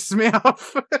that pisses me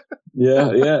off. Yeah,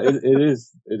 it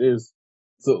is. It is.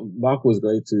 So Mark was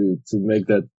great to make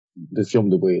the film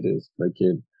the way it is, like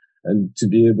it, and to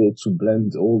be able to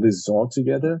blend all this genre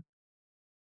together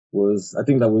was, I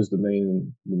think that was the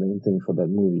main thing for that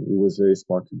movie. He was very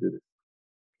smart to do it.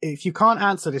 If you can't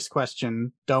answer this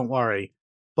question, don't worry.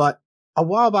 But a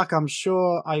while back, I'm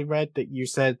sure I read that you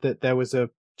said that there was a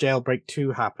Jailbreak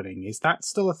 2 happening. Is that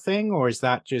still a thing, or is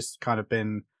that just kind of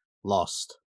been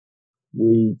lost?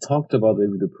 We talked about it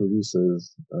with the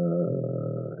producers,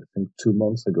 I think 2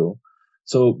 months ago.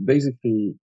 So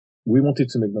basically, we wanted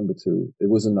to make number two. It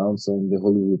was announced on the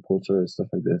Hollywood Reporter and stuff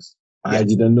like this. I Yeah.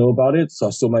 didn't know about it, so I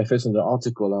saw my face on the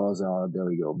article. I was like, oh, there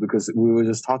we go. Because we were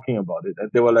just talking about it. And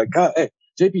they were like, oh, hey,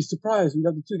 JP, surprise, we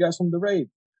got the two guys from the raid.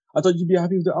 I thought you'd be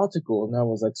happy with the article. And I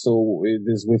was like, so it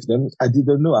is with them. I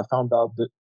didn't know. I found out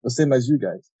the same as you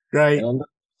guys. And Right. on the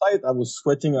site, I was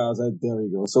sweating. I was like, there we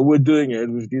go. So we're doing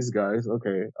it with these guys.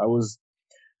 Okay.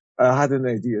 I had an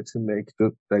idea to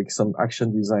make some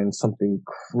action design, something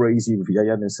crazy with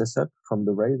Yaya Necesset from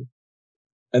the raid.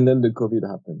 And then the COVID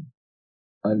happened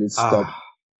and it stopped Ah,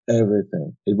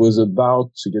 everything. It was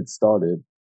about to get started.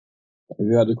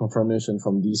 We had a confirmation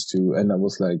from these two, and I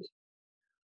was like,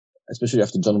 especially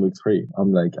after John Wick 3,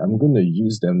 I'm like, I'm going to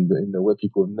use them in the way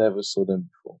people never saw them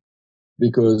before.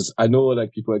 Because I know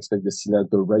like people expect to see like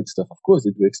the right stuff. Of course,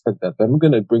 they do expect that, but I'm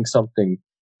going to bring something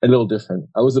a little different.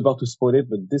 I was about to spoil it,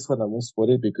 but this one I won't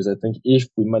spoil it because I think if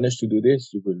we manage to do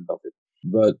this, you will love it.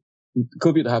 But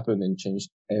COVID happened and changed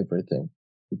everything.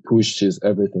 It pushes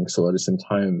everything. So at the same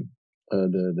time,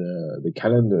 the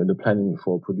calendar and the planning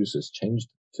for producers changed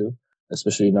too.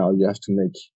 Especially now, you have to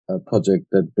make a project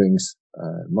that brings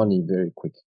money very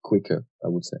quicker, I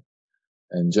would say.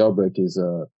 And Jailbreak is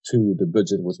two. The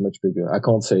budget was much bigger. I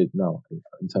can't say it now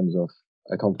in terms of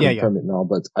I can't yeah. confirm it now,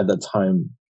 but at that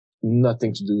time,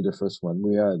 nothing to do with the first one.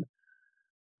 We had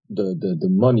the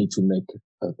money to make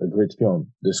a great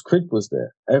film. The script was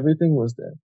there. Everything was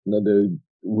there.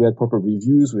 We had proper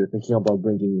reviews. We were thinking about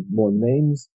bringing more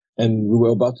names. And we were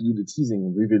about to do the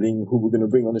teasing, revealing who we're going to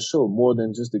bring on the show, more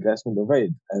than just the guys from the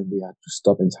raid. And we had to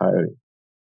stop entirely.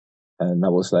 And I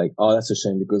was like, oh, that's a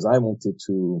shame because I wanted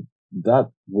to, that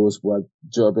was what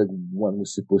Jailbreak 1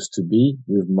 was supposed to be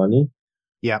with money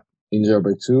Yeah. in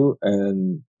Jailbreak 2.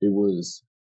 And it was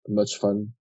much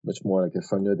fun, much more like a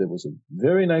fun year. There was a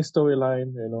very nice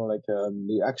storyline,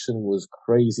 the action was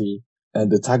crazy and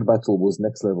the tag battle was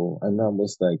next level. And I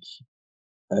was like,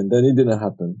 and then it didn't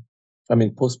happen. I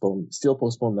mean, still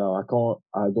postponed now. I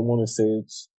don't want to say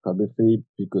it publicly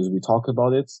because we talk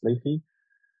about it lately.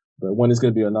 But when it's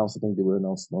going to be announced, I think they will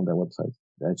announce it on their website.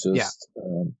 Yeah.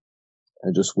 I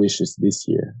just wish it's this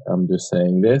year. I'm just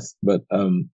saying this, but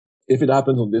if it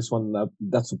happens on this one,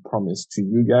 that's a promise to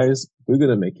you guys. We're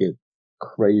gonna make it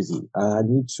crazy.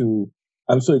 I'm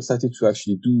so excited to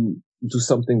actually do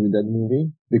something with that movie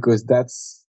because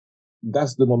that's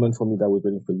the moment for me that I was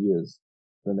waiting for years.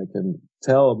 Then I can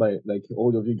tell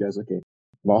all of you guys, okay,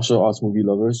 martial arts movie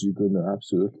lovers, you're gonna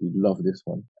absolutely love this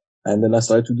one. And then I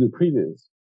started to do previews,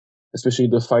 especially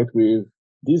the fight with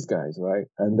these guys, right?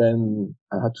 And then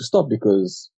I had to stop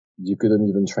because you couldn't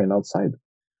even train outside for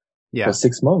Yeah.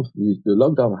 6 months. The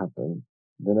lockdown happened.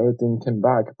 Then everything came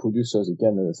back. Producers,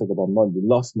 again, as I said about money, they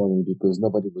lost money because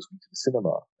nobody was going to the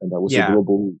cinema. And that was a Yeah.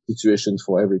 global situation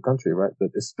for every country, right?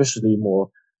 But especially more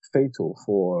fatal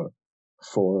for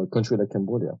a country like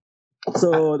Cambodia.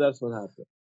 So that's what happened.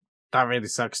 That really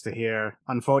sucks to hear.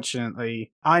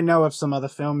 Unfortunately, I know of some other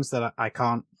films that I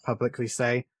can't publicly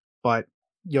say, but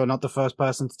you're not the first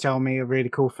person to tell me a really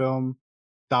cool film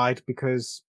died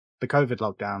because the COVID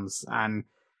lockdowns. And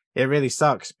it really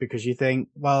sucks because you think,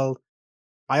 well,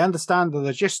 I understand the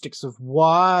logistics of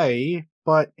why,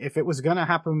 but if it was going to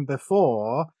happen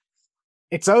before,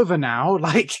 it's over now.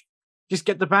 Like, just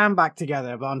get the band back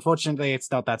together. But unfortunately, it's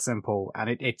not that simple. And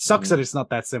it sucks that it's not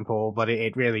that simple, but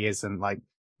it really isn't. Like,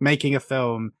 making a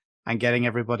film and getting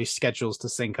everybody's schedules to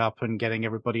sync up and getting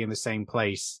everybody in the same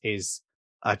place is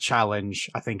a challenge,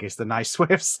 I think is the nice way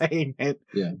of saying it,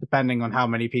 depending on how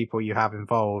many people you have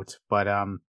involved. But,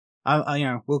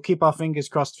 we'll keep our fingers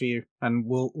crossed for you, and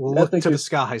we'll look to the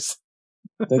skies.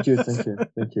 Thank you.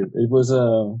 It was,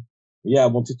 I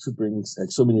wanted to bring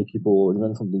like so many people,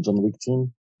 even from the John Wick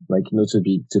team, like,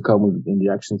 to come in the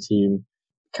action team,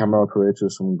 camera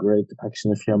operators, some great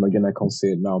action film. Again, I can't say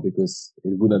it now because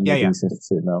it wouldn't make any sense to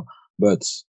say it now, but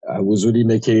I was really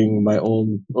making my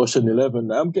own Ocean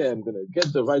 11. I'm going to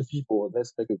get the right people and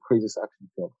let's make a crazy action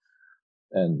film.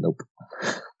 And nope.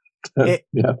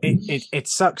 It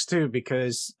sucks too,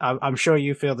 because I'm sure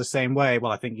you feel the same way.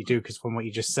 Well, I think you do, because from what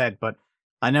you just said, but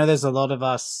I know there's a lot of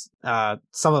us,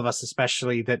 some of us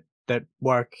especially, that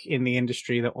work in the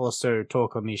industry that also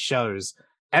talk on these shows.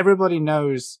 Everybody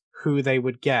knows who they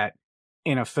would get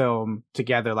in a film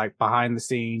together, like behind the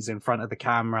scenes, in front of the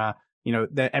camera.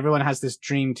 Everyone has this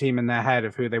dream team in their head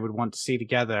of who they would want to see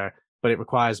together, but it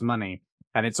requires money.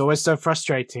 And it's always so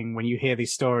frustrating when you hear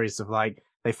these stories of, like,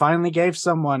 they finally gave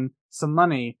someone some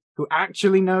money who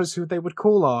actually knows who they would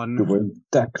call on. We were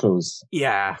that close.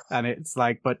 Yeah, and it's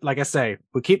like, but like I say,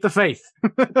 we keep the faith.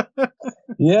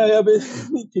 Yeah, but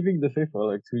keeping the faith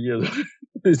for like 2 years.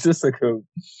 It's just like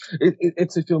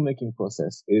it's a filmmaking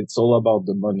process. It's all about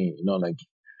the money,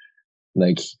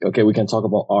 like, okay, we can talk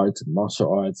about art,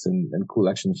 martial arts, and cool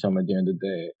action film. At the end of the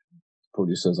day,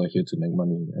 producers are here to make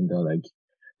money, and they're like,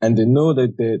 and they know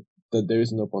that there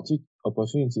is an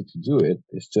opportunity to do it.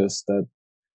 It's just that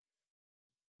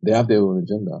they have their own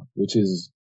agenda, which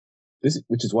is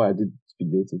why I did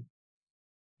Speed Dating.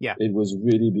 Yeah, it was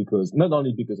really not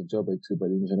only because of Jailbreak 2, but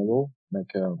in general,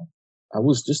 like, I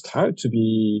was just tired to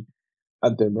be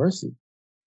at their mercy.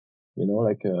 It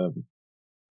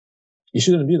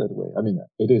shouldn't be that way. I mean,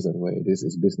 it is that way.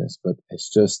 It's business, but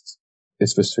it's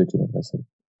frustrating. That's it.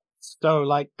 So,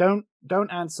 like, don't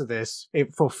answer this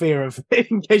for fear of,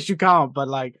 in case you can't, but,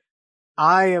 like,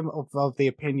 I am of the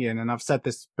opinion, and I've said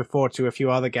this before to a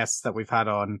few other guests that we've had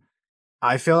on,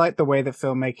 I feel like the way that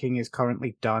filmmaking is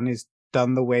currently done is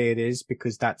done the way it is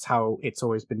because that's how it's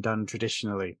always been done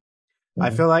traditionally. Mm-hmm. I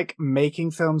feel like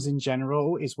making films in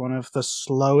general is one of the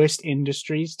slowest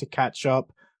industries to catch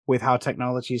up with how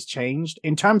technology's changed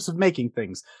in terms of making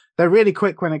things. They're really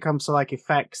quick when it comes to, like,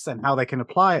 effects and how they can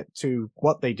apply it to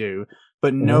what they do,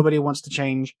 but nobody wants to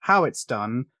change how it's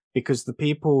done, because the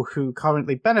people who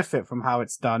currently benefit from how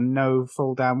it's done know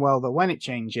full damn well that when it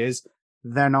changes,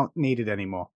 they're not needed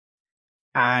anymore.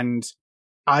 And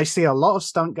I see a lot of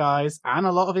stunt guys and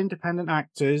a lot of independent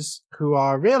actors who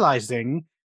are realizing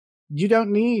you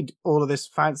don't need all of this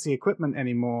fancy equipment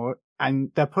anymore.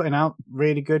 And they're putting out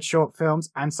really good short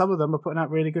films, and some of them are putting out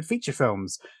really good feature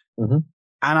films. Mm-hmm.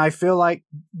 And I feel like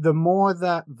the more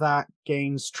that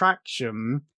gains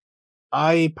traction,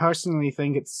 I personally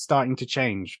think it's starting to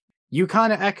change. You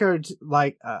kind of echoed,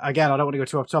 like, again, I don't want to go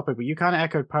too off topic, but you kind of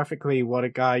echoed perfectly what a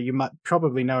guy, you might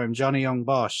probably know him, Johnny Young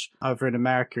Bosch, over in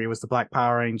America. He was the Black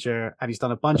Power Ranger, and he's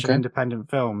done a bunch of independent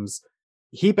films.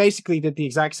 He basically did the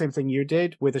exact same thing you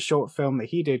did with a short film that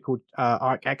he did called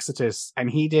Arc Exodus, and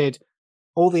he did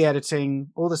all the editing,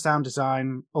 all the sound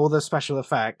design, all the special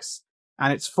effects,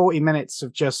 and it's 40 minutes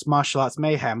of just martial arts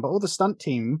mayhem, but all the stunt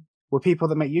team were people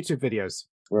that make YouTube videos.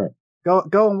 Right.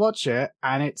 Go and watch it,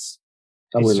 and it's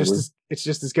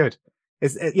just as good.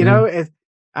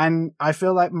 And I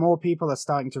feel like more people are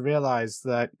starting to realize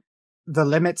that the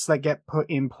limits that get put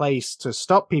in place to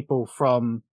stop people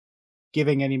from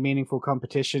giving any meaningful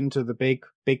competition to the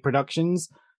big productions,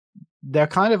 they're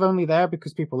kind of only there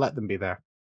because people let them be there.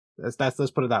 Let's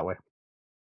put it that way.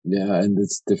 Yeah, and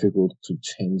it's difficult to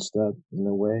change that in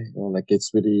a way. Like,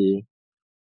 it's really,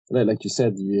 like you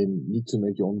said, you need to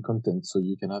make your own content so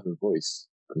you can have a voice.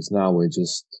 Because now we're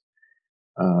just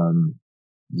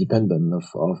dependent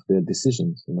of their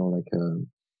decisions. When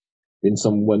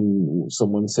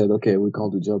someone said, okay, we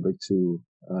can't do Jailbreak 2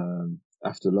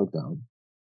 after lockdown,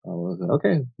 I was like,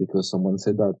 okay, because someone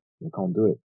said that, we can't do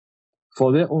it.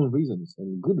 For their own reasons,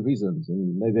 and good reasons.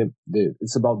 And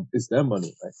it's their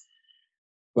money, right?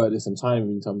 But at the same time,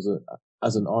 in terms of,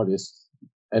 as an artist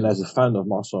and as a fan of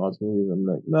martial arts movies, I'm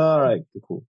like, no, all right,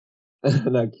 cool.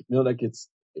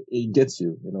 It gets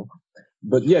you,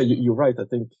 But yeah, you're right. I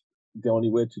think the only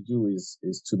way to do is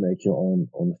to make your own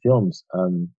films.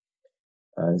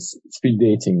 Speed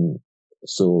Dating,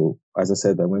 So, as I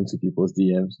said, I went to people's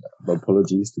DMs.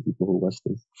 Apologies to people who watched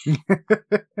this.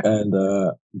 And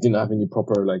didn't have any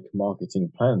proper like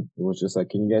marketing plan. It was just like,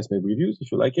 can you guys make reviews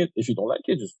if you like it? If you don't like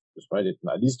it, just write it.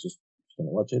 At least just if you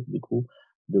can watch it, be cool.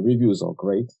 The reviews are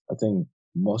great. I think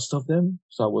most of them.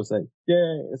 So I was like,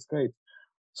 yeah, it's great.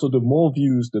 So the more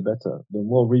views, the better. The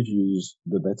more reviews,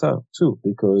 the better too,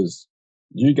 because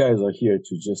you guys are here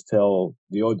to just tell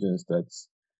the audience that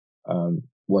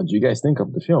what do you guys think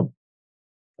of the film.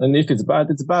 And if it's bad,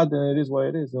 it's bad, and it is what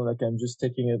it is. Like I'm just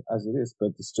taking it as it is, but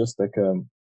it's just like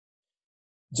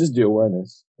just the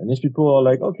awareness. And if people are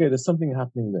like, okay, there's something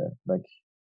happening there, like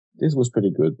this was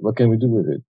pretty good. What can we do with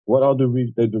it? What are the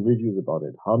reviews about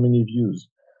it? How many views?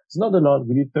 It's not a lot.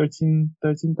 We did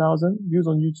 13,000 views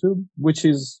on YouTube, which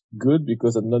is good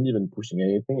because I'm not even pushing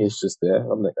anything. It's just there.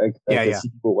 I'm like, I can see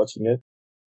people watching it,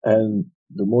 and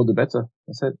the more the better.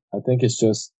 That's it. I think it's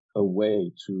just a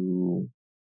way to,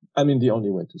 the only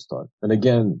way to start. And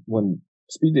again, when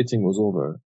speed dating was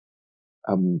over,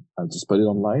 I just put it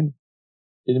online.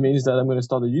 It means that I'm going to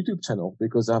start a YouTube channel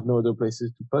because I have no other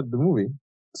places to put the movie.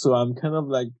 So I'm kind of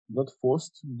like not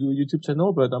forced to do a YouTube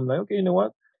channel, but I'm like, okay, you know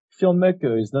what?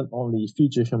 Filmmaker is not only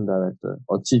feature film director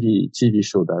or TV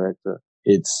show director.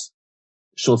 It's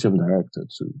short film director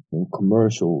too, and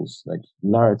commercials, like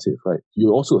narrative, right?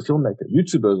 You're also a filmmaker.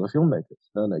 YouTubers are filmmakers.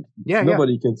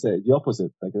 Nobody can say the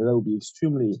opposite. Like that would be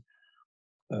extremely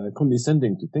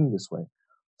condescending to think this way.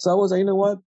 So I was like, you know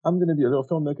what? I'm going to be a little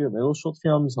filmmaker, my little short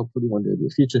films. Hopefully one day I'll do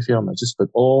a feature film. I just put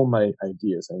all my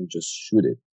ideas and just shoot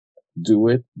it, do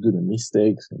the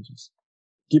mistakes and just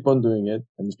keep on doing it.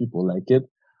 And if people like it,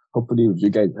 hopefully with you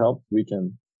guys' help, we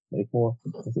can make more.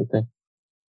 That's the thing.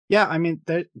 Yeah, I mean,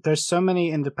 there's so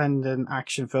many independent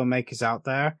action filmmakers out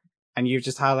there, and you've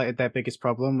just highlighted their biggest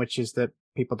problem, which is that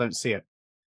people don't see it.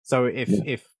 So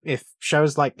if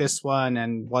shows like this one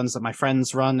and ones that my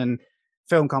friends run and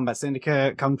Film Combat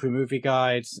Syndicate, Kung Fu Movie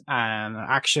Guides, and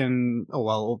Action,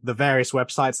 the various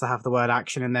websites that have the word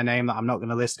action in their name that I'm not going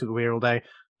to list because we're here all day,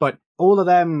 but all of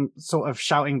them sort of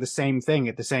shouting the same thing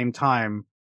at the same time,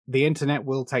 the internet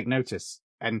will take notice.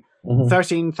 And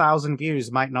 13,000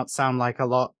 views might not sound like a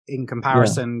lot in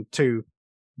comparison to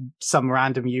some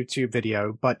random YouTube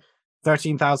video, but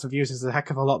 13,000 views is a heck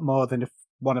of a lot more than if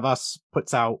one of us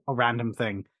puts out a random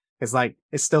thing.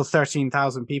 It's still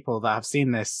 13,000 people that have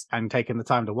seen this and taken the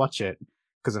time to watch it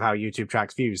because of how YouTube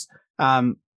tracks views.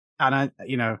 And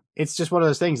it's just one of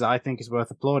those things that I think is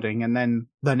worth applauding. And then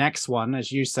the next one,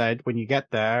 as you said, when you get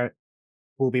there,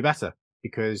 will be better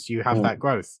because you have that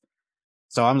growth.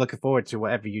 So I'm looking forward to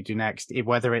whatever you do next,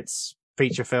 whether it's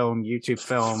feature film, YouTube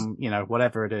film,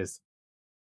 whatever it is.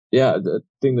 Yeah, I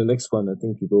think the next one, I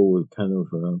think people will kind of,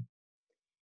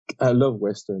 I love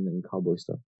Western and cowboy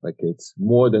stuff. Like it's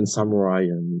more than samurai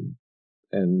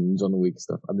and John Wick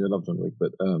stuff. I mean, I love John Wick,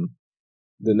 but,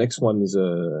 the next one is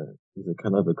a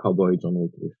kind of a cowboy John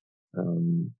Wick.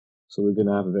 So we're going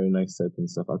to have a very nice set and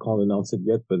stuff. I can't announce it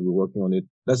yet, but we're working on it.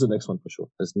 That's the next one for sure.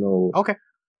 There's no, okay.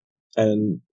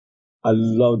 And I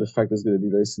love the fact it's going to be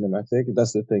very cinematic.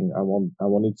 That's the thing. I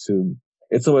wanted to,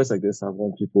 it's always like this. I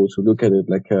want people to look at it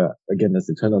like, again, as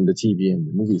they turn on the TV and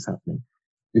the movie is happening,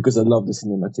 because I love the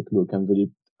cinematic look.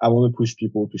 I want to push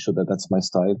people to show that that's my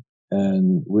style.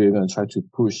 And we're going to try to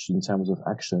push in terms of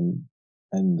action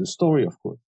and the story, of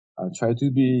course. I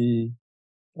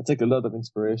take a lot of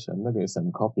inspiration. I'm not going to say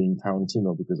I'm copying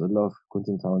Tarantino because I love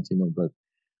Quentin Tarantino, but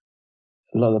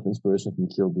a lot of inspiration from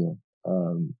Kill Bill.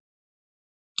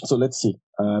 So let's see.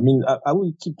 I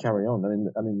will keep carrying on.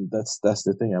 I mean, that's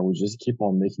the thing. I will just keep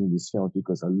on making these films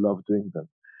because I love doing them.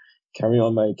 Carry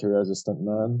on my career as a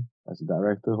stuntman, as a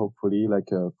director, hopefully,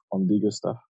 on bigger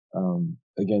stuff.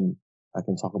 Again, I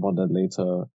can talk about that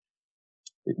later.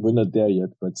 We're not there yet,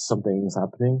 but something is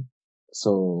happening.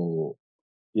 So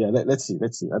yeah, let's see.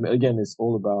 I mean, again, it's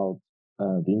all about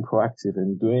being proactive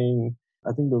and doing,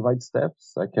 I think, the right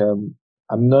steps.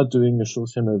 I'm not doing a short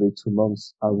film every 2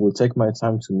 months. I will take my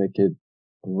time to make it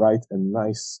right and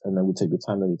nice, and I will take the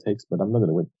time that it takes. But I'm not going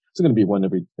to wait. It's going to be one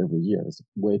every year. It's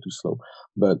way too slow.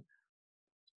 But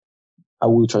I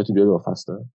will try to be a little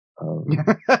faster.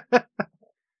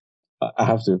 I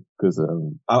have to, because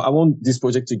I want this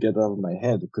project to get out of my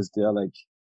head because they're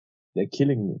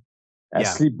killing me. I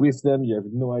sleep with them. You have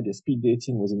no idea. Speed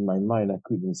dating was in my mind. I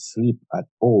couldn't sleep at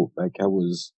all. Like I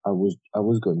was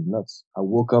going nuts. I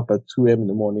woke up at 2 a.m. in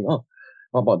the morning. Oh,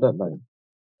 how about that? Like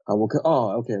I woke up.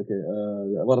 Oh, okay.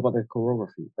 What about the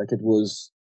choreography? Like it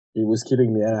was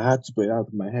killing me. And I had to put it out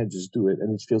of my head, just do it.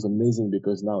 And it feels amazing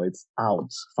because now it's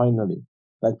out finally.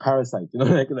 Like Parasite, and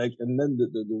then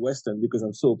the Western, because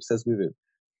I'm so obsessed with it.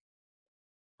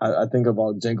 I think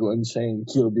about Django Unchained,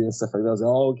 Kill Bill, and stuff like that. I was like,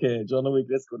 oh, okay, John Wick,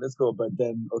 let's go. But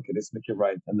then, okay, let's make it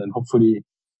right, and then hopefully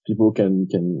people can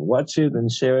watch it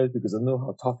and share it, because I know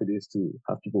how tough it is to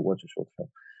have people watch a short film.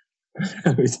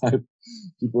 Every time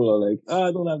people are like,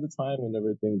 I don't have the time and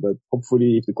everything, but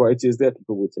hopefully if the quality is there,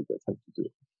 people will take that time to do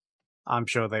it. I'm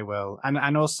sure they will.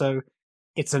 And also,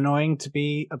 it's annoying to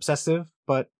be obsessive,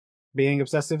 but being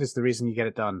obsessive is the reason you get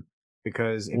it done.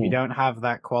 Because if you don't have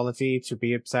that quality to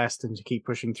be obsessed and to keep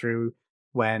pushing through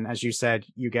when, as you said,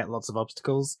 you get lots of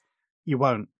obstacles, you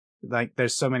won't. Like,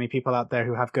 there's so many people out there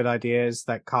who have good ideas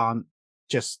that can't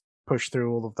just push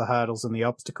through all of the hurdles and the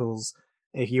obstacles.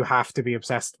 If you have to be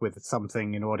obsessed with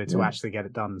something in order to actually get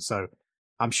it done. So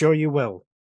I'm sure you will.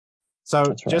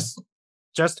 So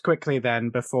just quickly then,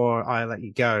 before I let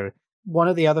you go, one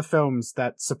of the other films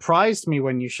that surprised me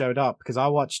when you showed up, because I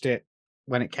watched it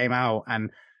when it came out,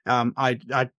 and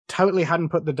I totally hadn't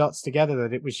put the dots together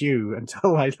that it was you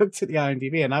until I looked at the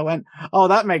IMDb and I went, oh,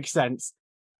 that makes sense.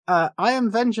 I Am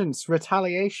Vengeance,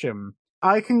 Retaliation.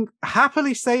 I can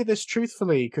happily say this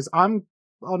truthfully, because I'm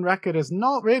on record as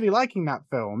not really liking that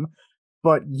film,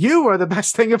 but you were the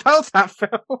best thing about that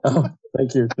film. Oh,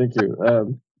 thank you. Appreciate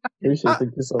it.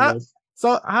 Thank you so much.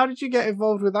 So how did you get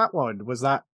involved with that one?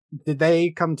 Did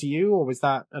they come to you, or was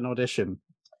that an audition?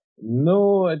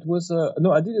 No, it was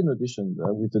no. I did an audition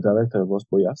with the director, Ross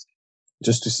Boyask,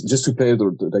 just to play the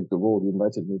role. He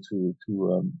invited me to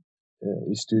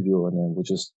his studio, and then we're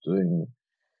just doing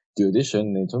the audition.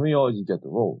 And he told me, "Oh, you get the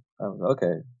role." I was like,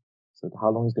 okay. So how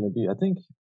long is it gonna be? I think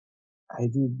I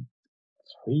did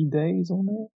 3 days on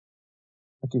it.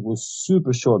 Like, it was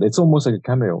super short. It's almost like a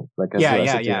cameo. Like, I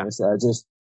just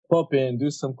pop in,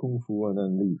 do some kung fu, and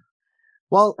then leave.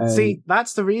 Well, see,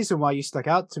 that's the reason why you stuck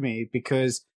out to me,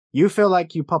 because you feel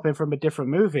like you pop in from a different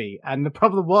movie. And the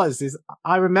problem is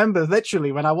I remember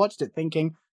literally when I watched it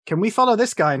thinking, can we follow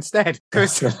this guy instead?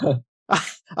 Because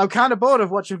I'm kind of bored of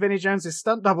watching Vinnie Jones's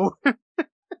stunt double.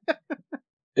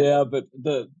 Yeah, but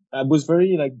I was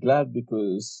very glad,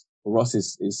 because Ross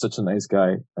is such a nice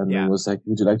guy, and he was like,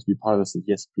 would you like to be part of it? I said,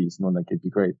 yes, please. No, like, it'd be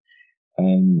great.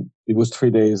 And it was 3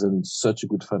 days and such a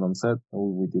good fun on set.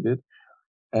 And we did it.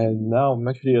 And now I'm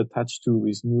actually attached to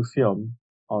his new film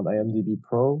on IMDb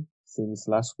Pro since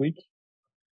last week.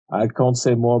 I can't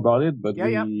say more about it, but he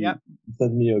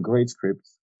sent me a great script,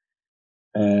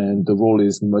 and the role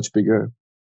is much bigger.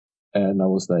 And I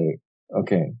was like,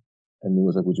 okay. And he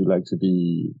was like, would you like to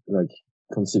be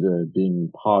consider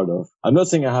being part of? I'm not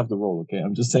saying I have the role, okay?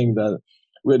 I'm just saying that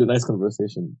we had a nice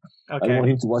conversation. Okay. I don't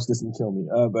want him to watch this and kill me.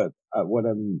 But what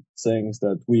I'm saying is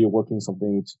that we are working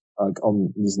something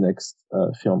on this next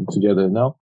film together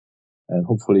now, and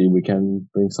hopefully we can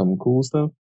bring some cool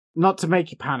stuff. Not to make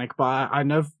you panic, but I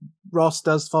know Ross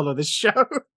does follow this show.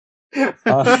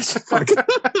 Ross, I apologize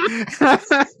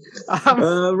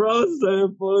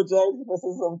if I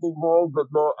said something wrong, but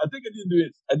no, I think I didn't do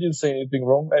it. I didn't say anything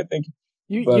wrong, I think.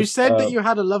 You said that you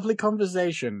had a lovely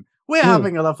conversation. We're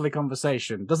having a lovely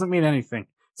conversation. Doesn't mean anything.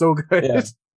 It's all good. Yeah.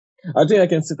 I think I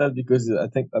can say that because I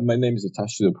think my name is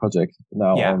attached to the project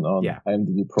now on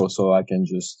IMDb Pro, so I can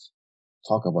just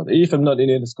talk about it. If I'm not in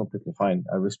it, it's completely fine.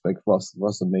 I respect Ross.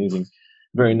 Ross is amazing.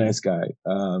 Very nice guy.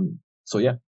 So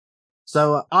yeah.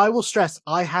 So I will stress,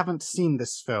 I haven't seen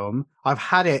this film. I've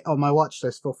had it on my watch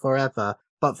list for forever.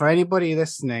 But for anybody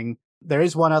listening, there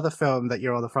is one other film that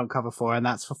you're on the front cover for, and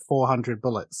that's for 400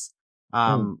 Bullets.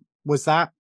 Was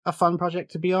that a fun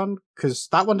project to be on? Because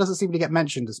that one doesn't seem to get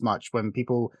mentioned as much when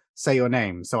people say your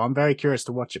name. So I'm very curious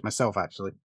to watch it myself,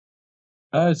 actually.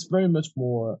 It's very much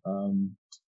more,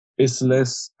 it's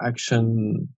less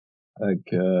action,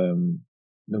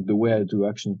 the way I do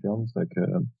action films,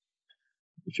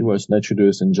 if you watch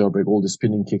Naturalist and Jailbreak, all the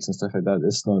spinning kicks and stuff like that,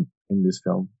 it's not in this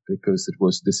film because it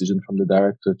was a decision from the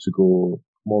director to go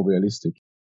more realistic.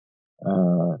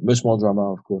 Much more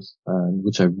drama, of course,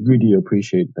 which I really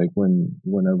appreciate. When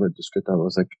I read the script, I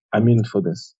was like, I'm in for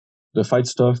this. The fight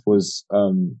stuff was,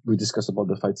 we discussed about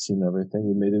the fight scene and everything.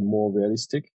 We made it more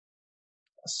realistic.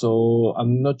 So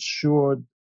I'm not sure.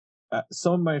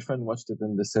 Some of my friends watched it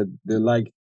and they said they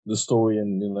liked the story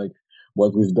and they like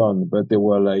what we've done, but they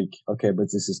were like, okay, but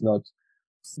this is not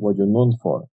what you're known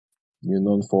for. You're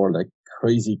known for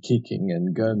crazy kicking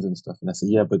and guns and stuff. And I said,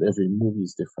 yeah, but every movie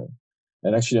is different.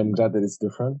 And actually, I'm glad that it's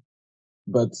different,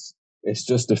 but it's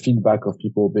just the feedback of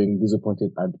people being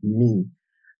disappointed at me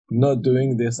not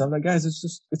doing this. I'm like, guys,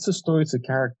 it's a story, it's a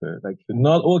character.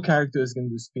 Not all characters can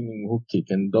do spinning hook kick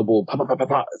and double pa pa pa pa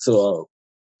pa. So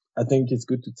I think it's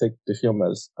good to take the film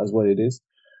as what it is.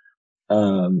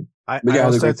 I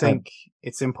also think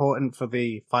it's important for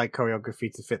the fight choreography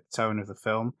to fit the tone of the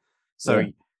film. So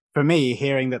for me,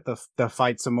 hearing that the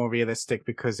fights are more realistic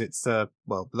because it's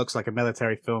looks like a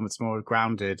military film, it's more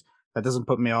grounded. That doesn't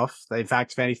put me off. In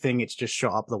fact, if anything, it's just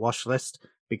shot up the watch list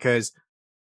because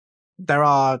there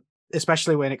are,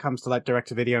 especially when it comes to like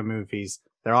direct-to-video movies,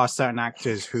 there are certain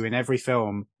actors who in every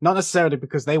film, not necessarily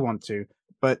because they want to,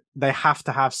 but they have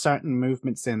to have certain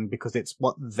movements in because it's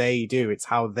what they do. It's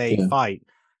how they fight.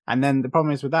 And then the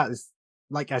problem is with that is,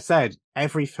 like I said,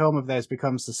 every film of theirs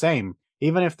becomes the same.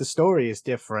 Even if the story is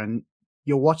different,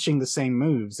 you're watching the same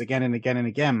moves again and again and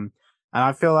again. And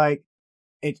I feel like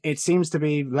it seems to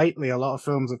be lately a lot of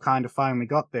films have kind of finally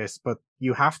got this, but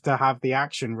you have to have the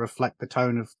action reflect the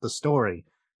tone of the story.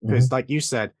 Because like you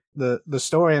said, the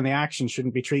story and the action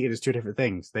shouldn't be treated as two different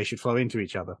things. They should flow into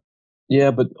each other. Yeah,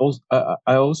 but also,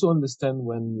 I also understand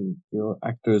when,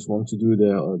 actors want to do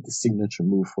the signature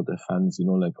move for their fans,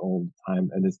 like all the time.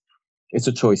 And it's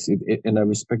a choice. And I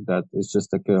respect that. It's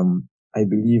just like, I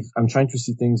believe I'm trying to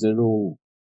see things a little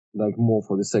like more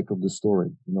for the sake of the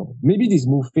story, maybe this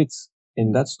move fits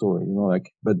in that story,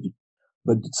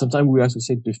 but sometimes we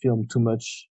associate the film too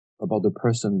much about the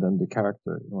person than the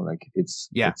character, it's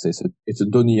a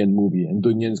Donnie Yen movie and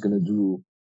Donnie Yen's going to do,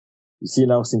 you see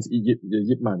now since Yip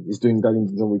Man is doing that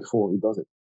in John Wick 4, he does it,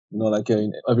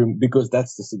 because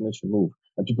that's the signature move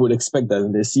and people would expect that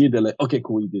and they see it, they're like, okay,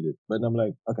 cool, he did it. But I'm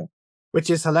like, okay. Which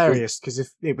is hilarious because if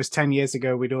it was 10 years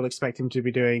ago, we'd all expect him to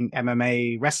be doing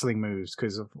MMA wrestling moves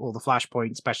because of all the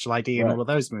Flashpoint, Special ID, and all of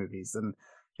those movies. And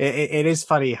it is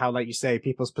funny how, like you say,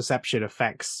 people's perception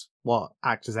affects what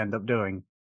actors end up doing.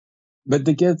 But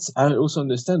I also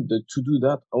understand that to do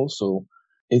that also,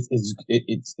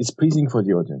 it's pleasing for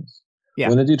the audience. Yeah.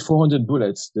 When I did 400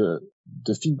 Bullets, the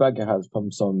feedback I had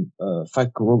from some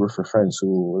fight choreographer friends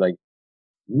who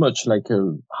much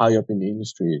high up in the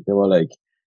industry, they were like,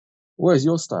 where's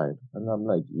your style? And I'm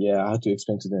like, yeah, I had to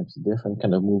explain to them it's a different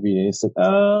kind of movie. And he said,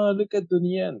 look at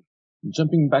Donnie Yen.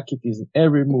 Jumping back, it is in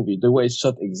every movie. The way it's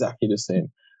shot exactly the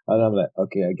same. And I'm like,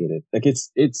 okay, I get it.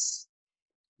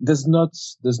 There's no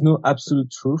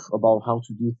absolute truth about how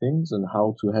to do things and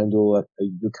how to handle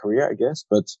your career, I guess.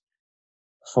 But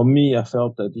for me, I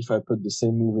felt that if I put the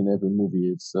same move in every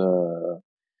movie,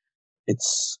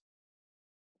 it's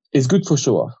good for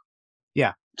show off.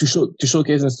 Yeah. To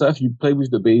showcase and stuff, you play with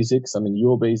the basics. I mean,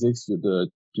 your basics, the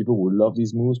people will love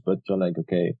these moves, but you're like,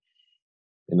 okay,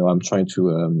 I'm trying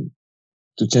to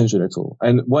change a little.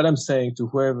 And what I'm saying to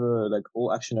whoever,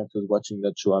 all action actors watching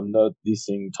that show, I'm not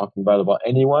talking bad about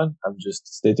anyone. I'm just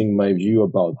stating my view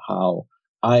about how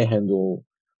I handle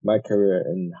my career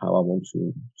and how I want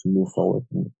to move forward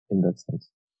in that sense.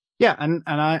 Yeah, and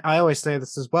I always say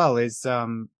this as well, is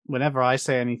whenever I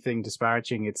say anything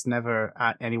disparaging, it's never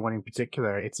at anyone in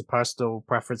particular. It's a personal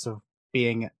preference of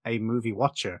being a movie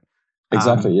watcher.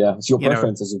 Exactly, yeah. It's your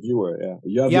preference as a viewer, yeah.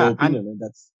 You have your opinion, and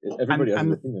that's everybody has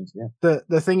their opinions, yeah.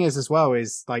 The thing is as well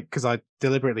is, because I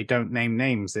deliberately don't name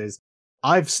names, is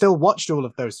I've still watched all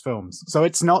of those films. So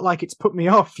it's not like it's put me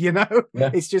off, Yeah.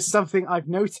 It's just something I've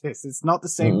noticed. It's not the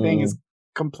same thing as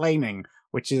complaining.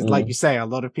 Which is, like you say, a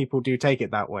lot of people do take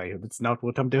it that way. It's not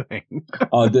what I'm doing.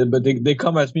 But they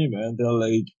come at me, man. They're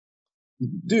like,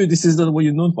 dude, this is not what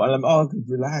you're known for. And I'm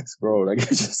relax, bro.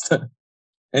 Just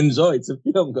enjoy. It's a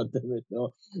film, goddammit.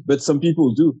 No? But some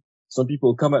people do. Some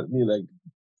people come at me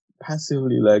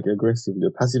passively, aggressively,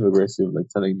 passive-aggressive,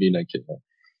 telling me,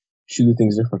 should do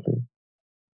things differently.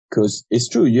 Because it's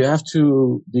true, you have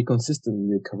to be consistent in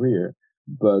your career.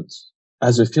 But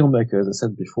as a filmmaker, as I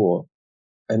said before,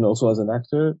 and also as an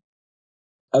actor,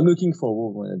 I'm looking for a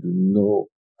role when I do no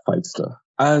fight stuff.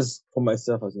 As for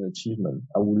myself, as an achievement,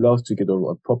 I would love to get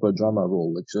a proper drama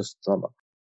role, just drama.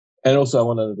 And also I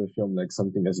want another film,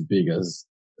 something as big as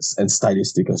and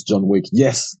stylistic as John Wick.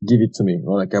 Yes, give it to me.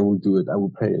 I will do it. I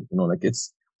will play it.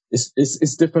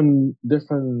 It's different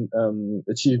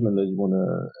achievement that you want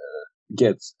to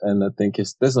get. And I think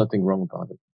there's nothing wrong about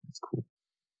it. It's cool.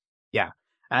 Yeah.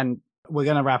 And we're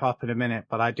going to wrap up in a minute,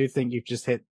 but I do think you've just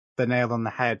hit the nail on the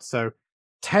head. So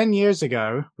 10 years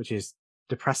ago, which is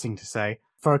depressing to say,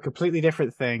 for a completely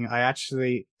different thing,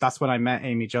 that's when I met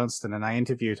Amy Johnston and I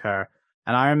interviewed her.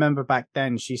 And I remember back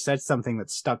then she said something that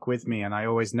stuck with me, and I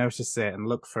always notice it and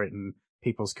look for it in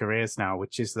people's careers now,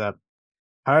 which is that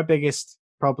her biggest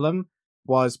problem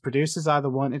was producers either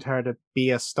wanted her to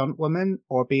be a stunt woman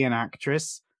or be an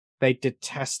actress. They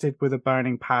detested with a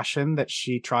burning passion that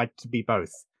she tried to be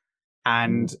both.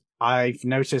 And I've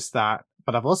noticed that,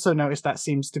 but I've also noticed that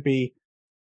seems to be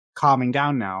calming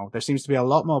down now. There seems to be a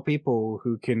lot more people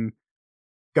who can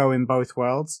go in both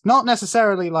worlds. Not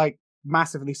necessarily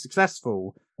massively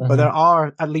successful, but there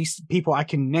are at least people I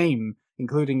can name,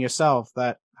 including yourself,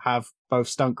 that have both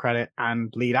stunt credit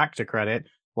and lead actor credit.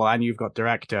 Well, and you've got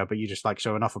director, but you just like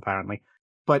showing off apparently.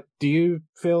 But do you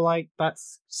feel like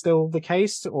that's still the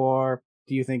case, or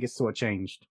do you think it's sort of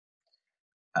changed?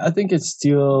 I think it's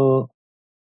still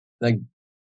like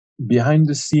behind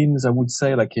the scenes. I would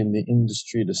say, like in the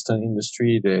industry, the stunt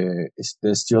industry,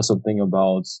 there's still something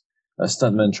about a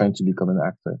stuntman trying to become an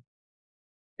actor.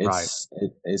 Right.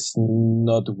 It's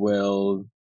not well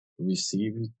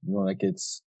received. Like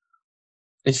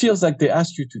it feels like they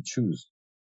ask you to choose.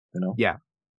 Yeah.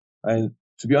 And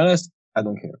to be honest, I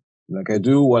don't care. Like I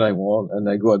do what I want and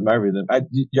I go at my rhythm.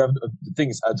 The thing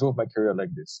is, I drove my career like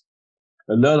this.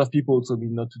 A lot of people told me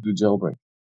not to do jailbreak.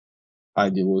 I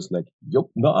was like, yup,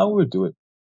 no, I will do it.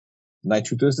 Night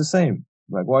Shooter is the same.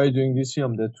 Like, why are you doing this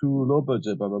film? They're too low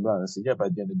budget, blah, blah, blah. And I said, yeah, but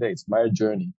at the end of the day, it's my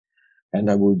journey and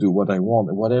I will do what I want.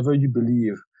 And whatever you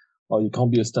believe, you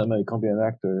can't be a stuntman, you can't be an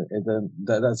actor, and then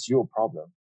that's your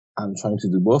problem. I'm trying to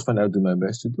do both and I'll do my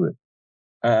best to do it.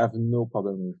 I have no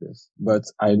problem with this, but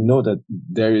I know that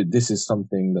this is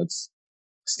something that's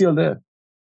still there.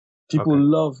 People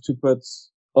love to put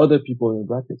other people in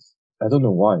brackets. I don't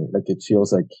know why. Like it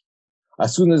feels like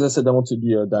as soon as I said I want to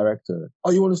be a director,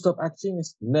 oh, you want to stop acting? I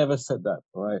never said that,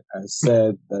 right? I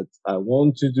said that I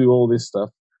want to do all this stuff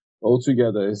all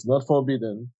together. It's not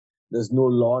forbidden. There's no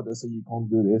law that says you can't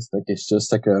do this. Like it's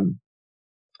just like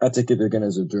I take it again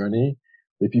as a journey.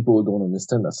 The people who don't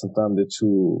understand that sometimes they're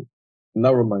too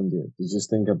narrow-minded. They just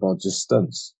think about just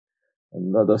stunts. A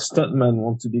lot of stuntmen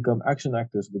want to become action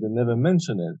actors, but they never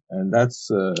mention it, and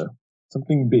that's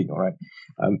something big, all right?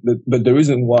 But the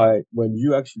reason why, when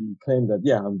you actually claim that,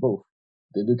 yeah, I'm both,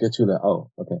 they look at you like, oh,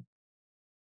 okay.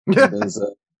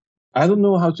 I don't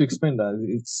know how to explain that.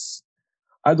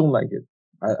 I don't like it.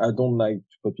 I don't like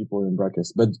to put people in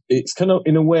brackets, but it's kind of,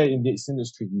 in a way, in this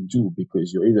industry, you do,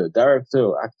 because you're either a director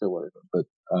or actor, whatever. But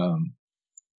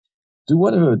do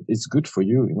whatever is good for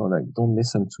you, like don't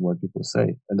listen to what people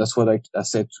say. And that's what I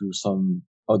said to some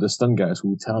other stunt guys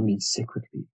who tell me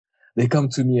secretly. They come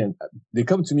to me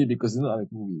because they don't like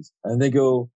movies. And they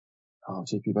go, oh,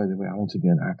 JP, by the way, I want to be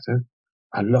an actor.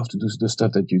 I love to do the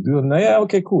stuff that you do. And yeah,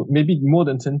 okay, cool. Maybe more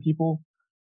than 10 people.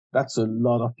 That's a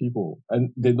lot of people.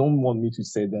 And they don't want me to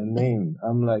say their name.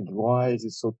 I'm like, why is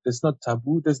it so? It's not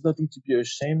taboo. There's nothing to be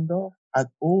ashamed of at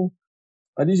all.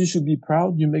 At least you should be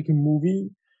proud. You make a movie.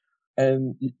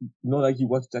 And like you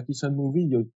watch Jackie Chan movie,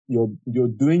 you're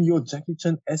doing your Jackie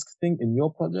Chan-esque thing in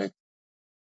your project.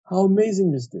 How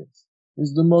amazing is this?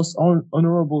 It's the most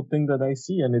honorable thing that I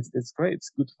see, and it's great. It's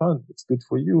good fun. It's good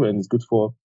for you, and it's good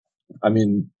for. I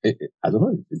mean, I don't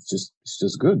know. It's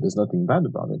just good. There's nothing bad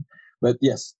about it. But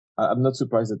yes, I'm not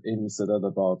surprised that Amy said that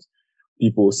about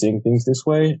people seeing things this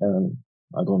way, and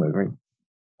I don't agree.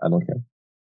 I don't care.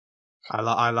 I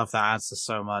love that answer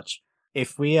so much.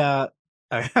 If we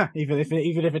even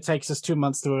if it takes us 2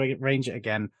 months to arrange it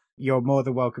again, you're more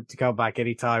than welcome to come back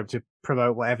anytime to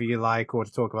promote whatever you like or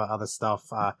to talk about other stuff.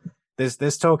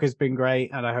 This talk has been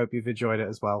great, and I hope you've enjoyed it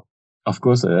as well. Of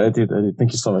course, I did.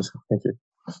 Thank you so much. Thank you.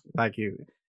 Thank you.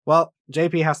 Well,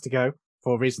 JP has to go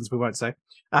for reasons we won't say,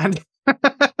 and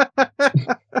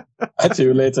I'll tell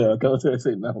you later. I can't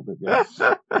say it now, but yeah.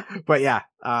 But yeah,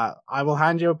 I will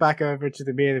hand you back over to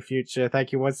the me of the future.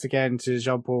 Thank you once again to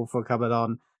Jean-Paul for coming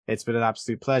on. It's been an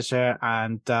absolute pleasure,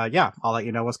 and yeah, I'll let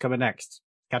you know what's coming next.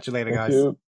 Catch you later, guys.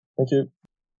 Thank you.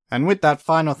 And with that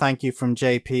final thank you from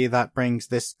JP, that brings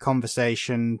this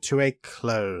conversation to a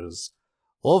close.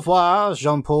 Au revoir,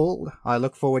 Jean-Paul. I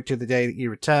look forward to the day that you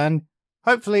return.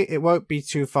 Hopefully, it won't be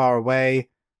too far away.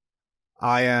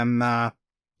 I am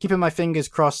keeping my fingers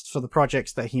crossed for the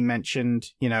projects that he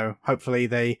mentioned. Hopefully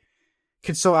they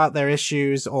can sort out their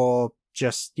issues or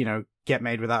just, get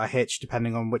made without a hitch,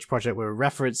 depending on which project we're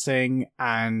referencing.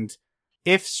 And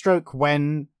if stroke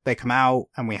when they come out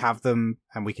and we have them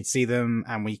and we can see them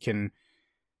and we can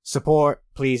support,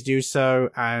 please do so.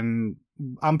 And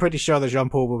I'm pretty sure that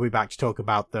Jean-Paul will be back to talk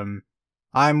about them.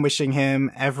 I'm wishing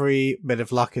him every bit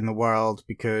of luck in the world,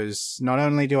 because not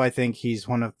only do I think he's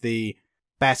one of the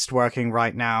best working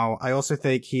right now, I also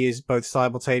think he is both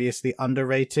simultaneously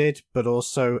underrated but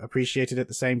also appreciated at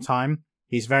the same time.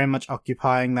 He's very much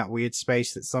occupying that weird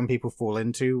space that some people fall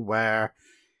into, where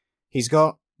he's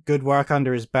got good work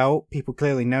under his belt. People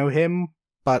clearly know him,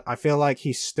 but I feel like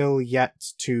he's still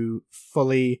yet to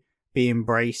fully be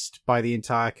embraced by the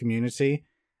entire community,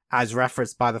 as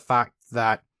referenced by the fact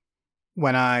that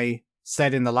when I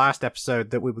said in the last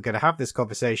episode that we were going to have this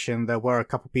conversation, there were a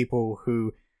couple people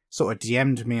who sort of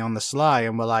DM'd me on the sly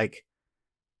and were like,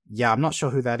 yeah, I'm not sure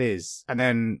who that is. And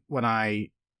then when I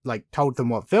told them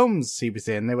what films he was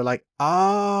in, they were like,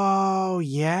 oh,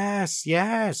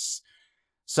 yes.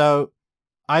 So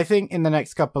I think in the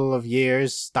next couple of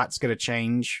years, that's going to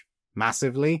change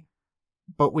massively,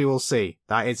 but we will see.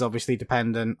 That is obviously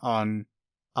dependent on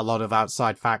a lot of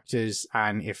outside factors,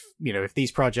 and if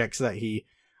these projects that he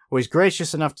was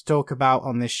gracious enough to talk about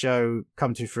on this show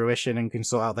come to fruition and can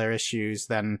sort out their issues,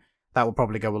 then that will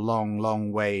probably go a long,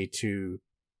 long way to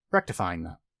rectifying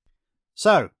that.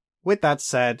 So, with that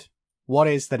said, what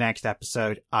is the next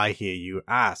episode, I hear you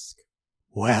ask?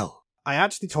 Well, I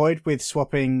actually toyed with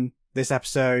swapping this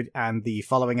episode and the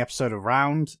following episode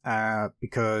around,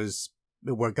 because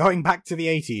we're going back to the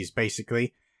 80s,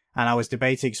 basically, and I was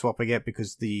debating swapping it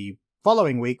because the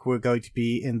following week we're going to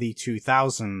be in the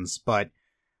 2000s, but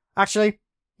actually,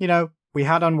 we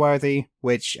had Unworthy,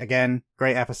 which, again,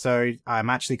 great episode. I'm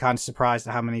actually kind of surprised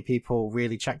at how many people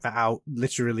really checked that out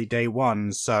literally day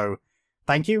one, so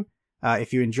thank you.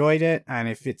 If you enjoyed it, and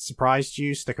if it surprised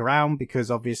you, stick around,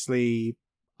 because obviously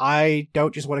I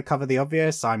don't just want to cover the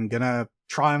obvious. I'm gonna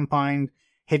try and find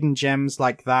hidden gems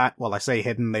like that. Well, I say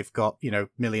hidden, they've got,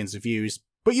 millions of views,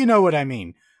 but you know what I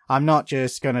mean. I'm not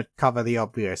just gonna cover the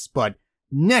obvious, but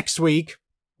next week,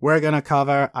 we're gonna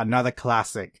cover another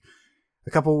classic.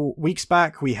 A couple weeks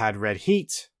back, we had Red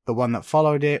Heat. The one that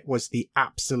followed it was the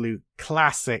absolute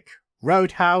classic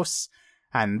Roadhouse.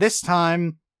 And this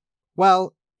time,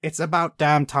 well, it's about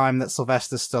damn time that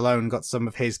Sylvester Stallone got some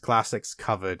of his classics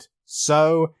covered.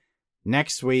 So,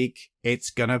 next week, it's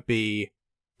gonna be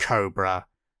Cobra.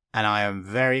 And I am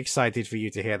very excited for you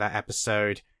to hear that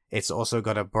episode. It's also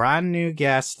got a brand new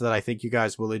guest that I think you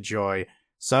guys will enjoy.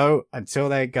 So, until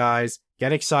then, guys,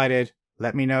 get excited.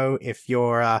 Let me know if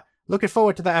you're looking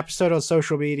forward to that episode on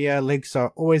social media. Links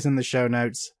are always in the show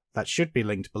notes. That should be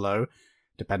linked below,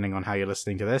 depending on how you're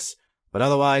listening to this. But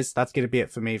otherwise, that's going to be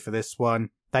it for me for this one.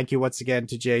 Thank you once again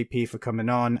to JP for coming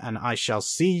on, and I shall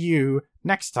see you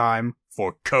next time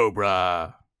for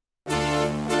Cobra.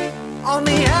 On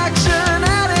the action